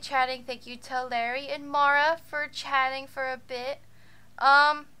joining and chatting. Thank you to Larry and Mara for chatting for a bit.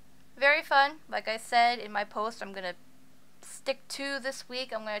 Very fun. Like I said in my post, I'm gonna stick to this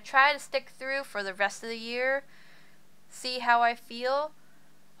week. I'm gonna try to stick through for the rest of the year. See how I feel.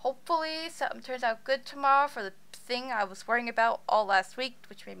 Hopefully something turns out good tomorrow for the thing I was worrying about all last week,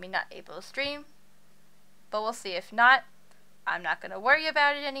 which made me not able to stream. But we'll see. If not, I'm not gonna worry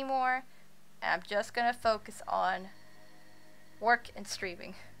about it anymore. And I'm just gonna focus on work and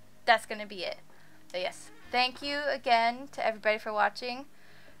streaming. That's gonna be it. But yes, thank you again to everybody for watching.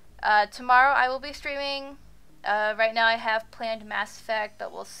 Tomorrow I will be streaming. Right now I have planned Mass Effect,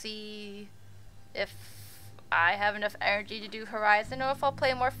 but we'll see if I have enough energy to do Horizon or if I'll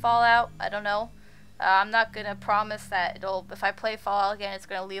play more Fallout. I don't know. I'm not gonna promise that if I play Fallout again, it's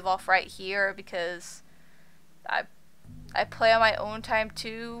gonna leave off right here, because I play on my own time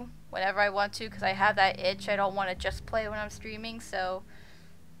too, whenever I want to, because I have that itch. I don't want to just play when I'm streaming, so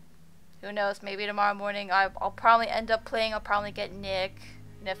who knows, maybe tomorrow morning I'll probably end up playing. I'll probably get Nick,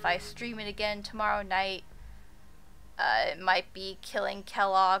 and if I stream it again tomorrow night, it might be killing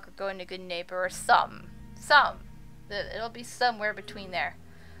Kellogg or going to Good Neighbor or some. It'll be somewhere between there.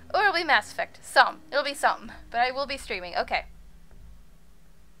 Or it'll be Mass Effect. It'll be something. But I will be streaming. Okay.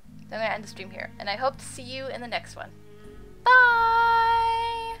 I'm going to end the stream here. And I hope to see you in the next one.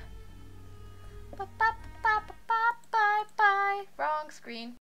 Bye! Ba-ba-ba.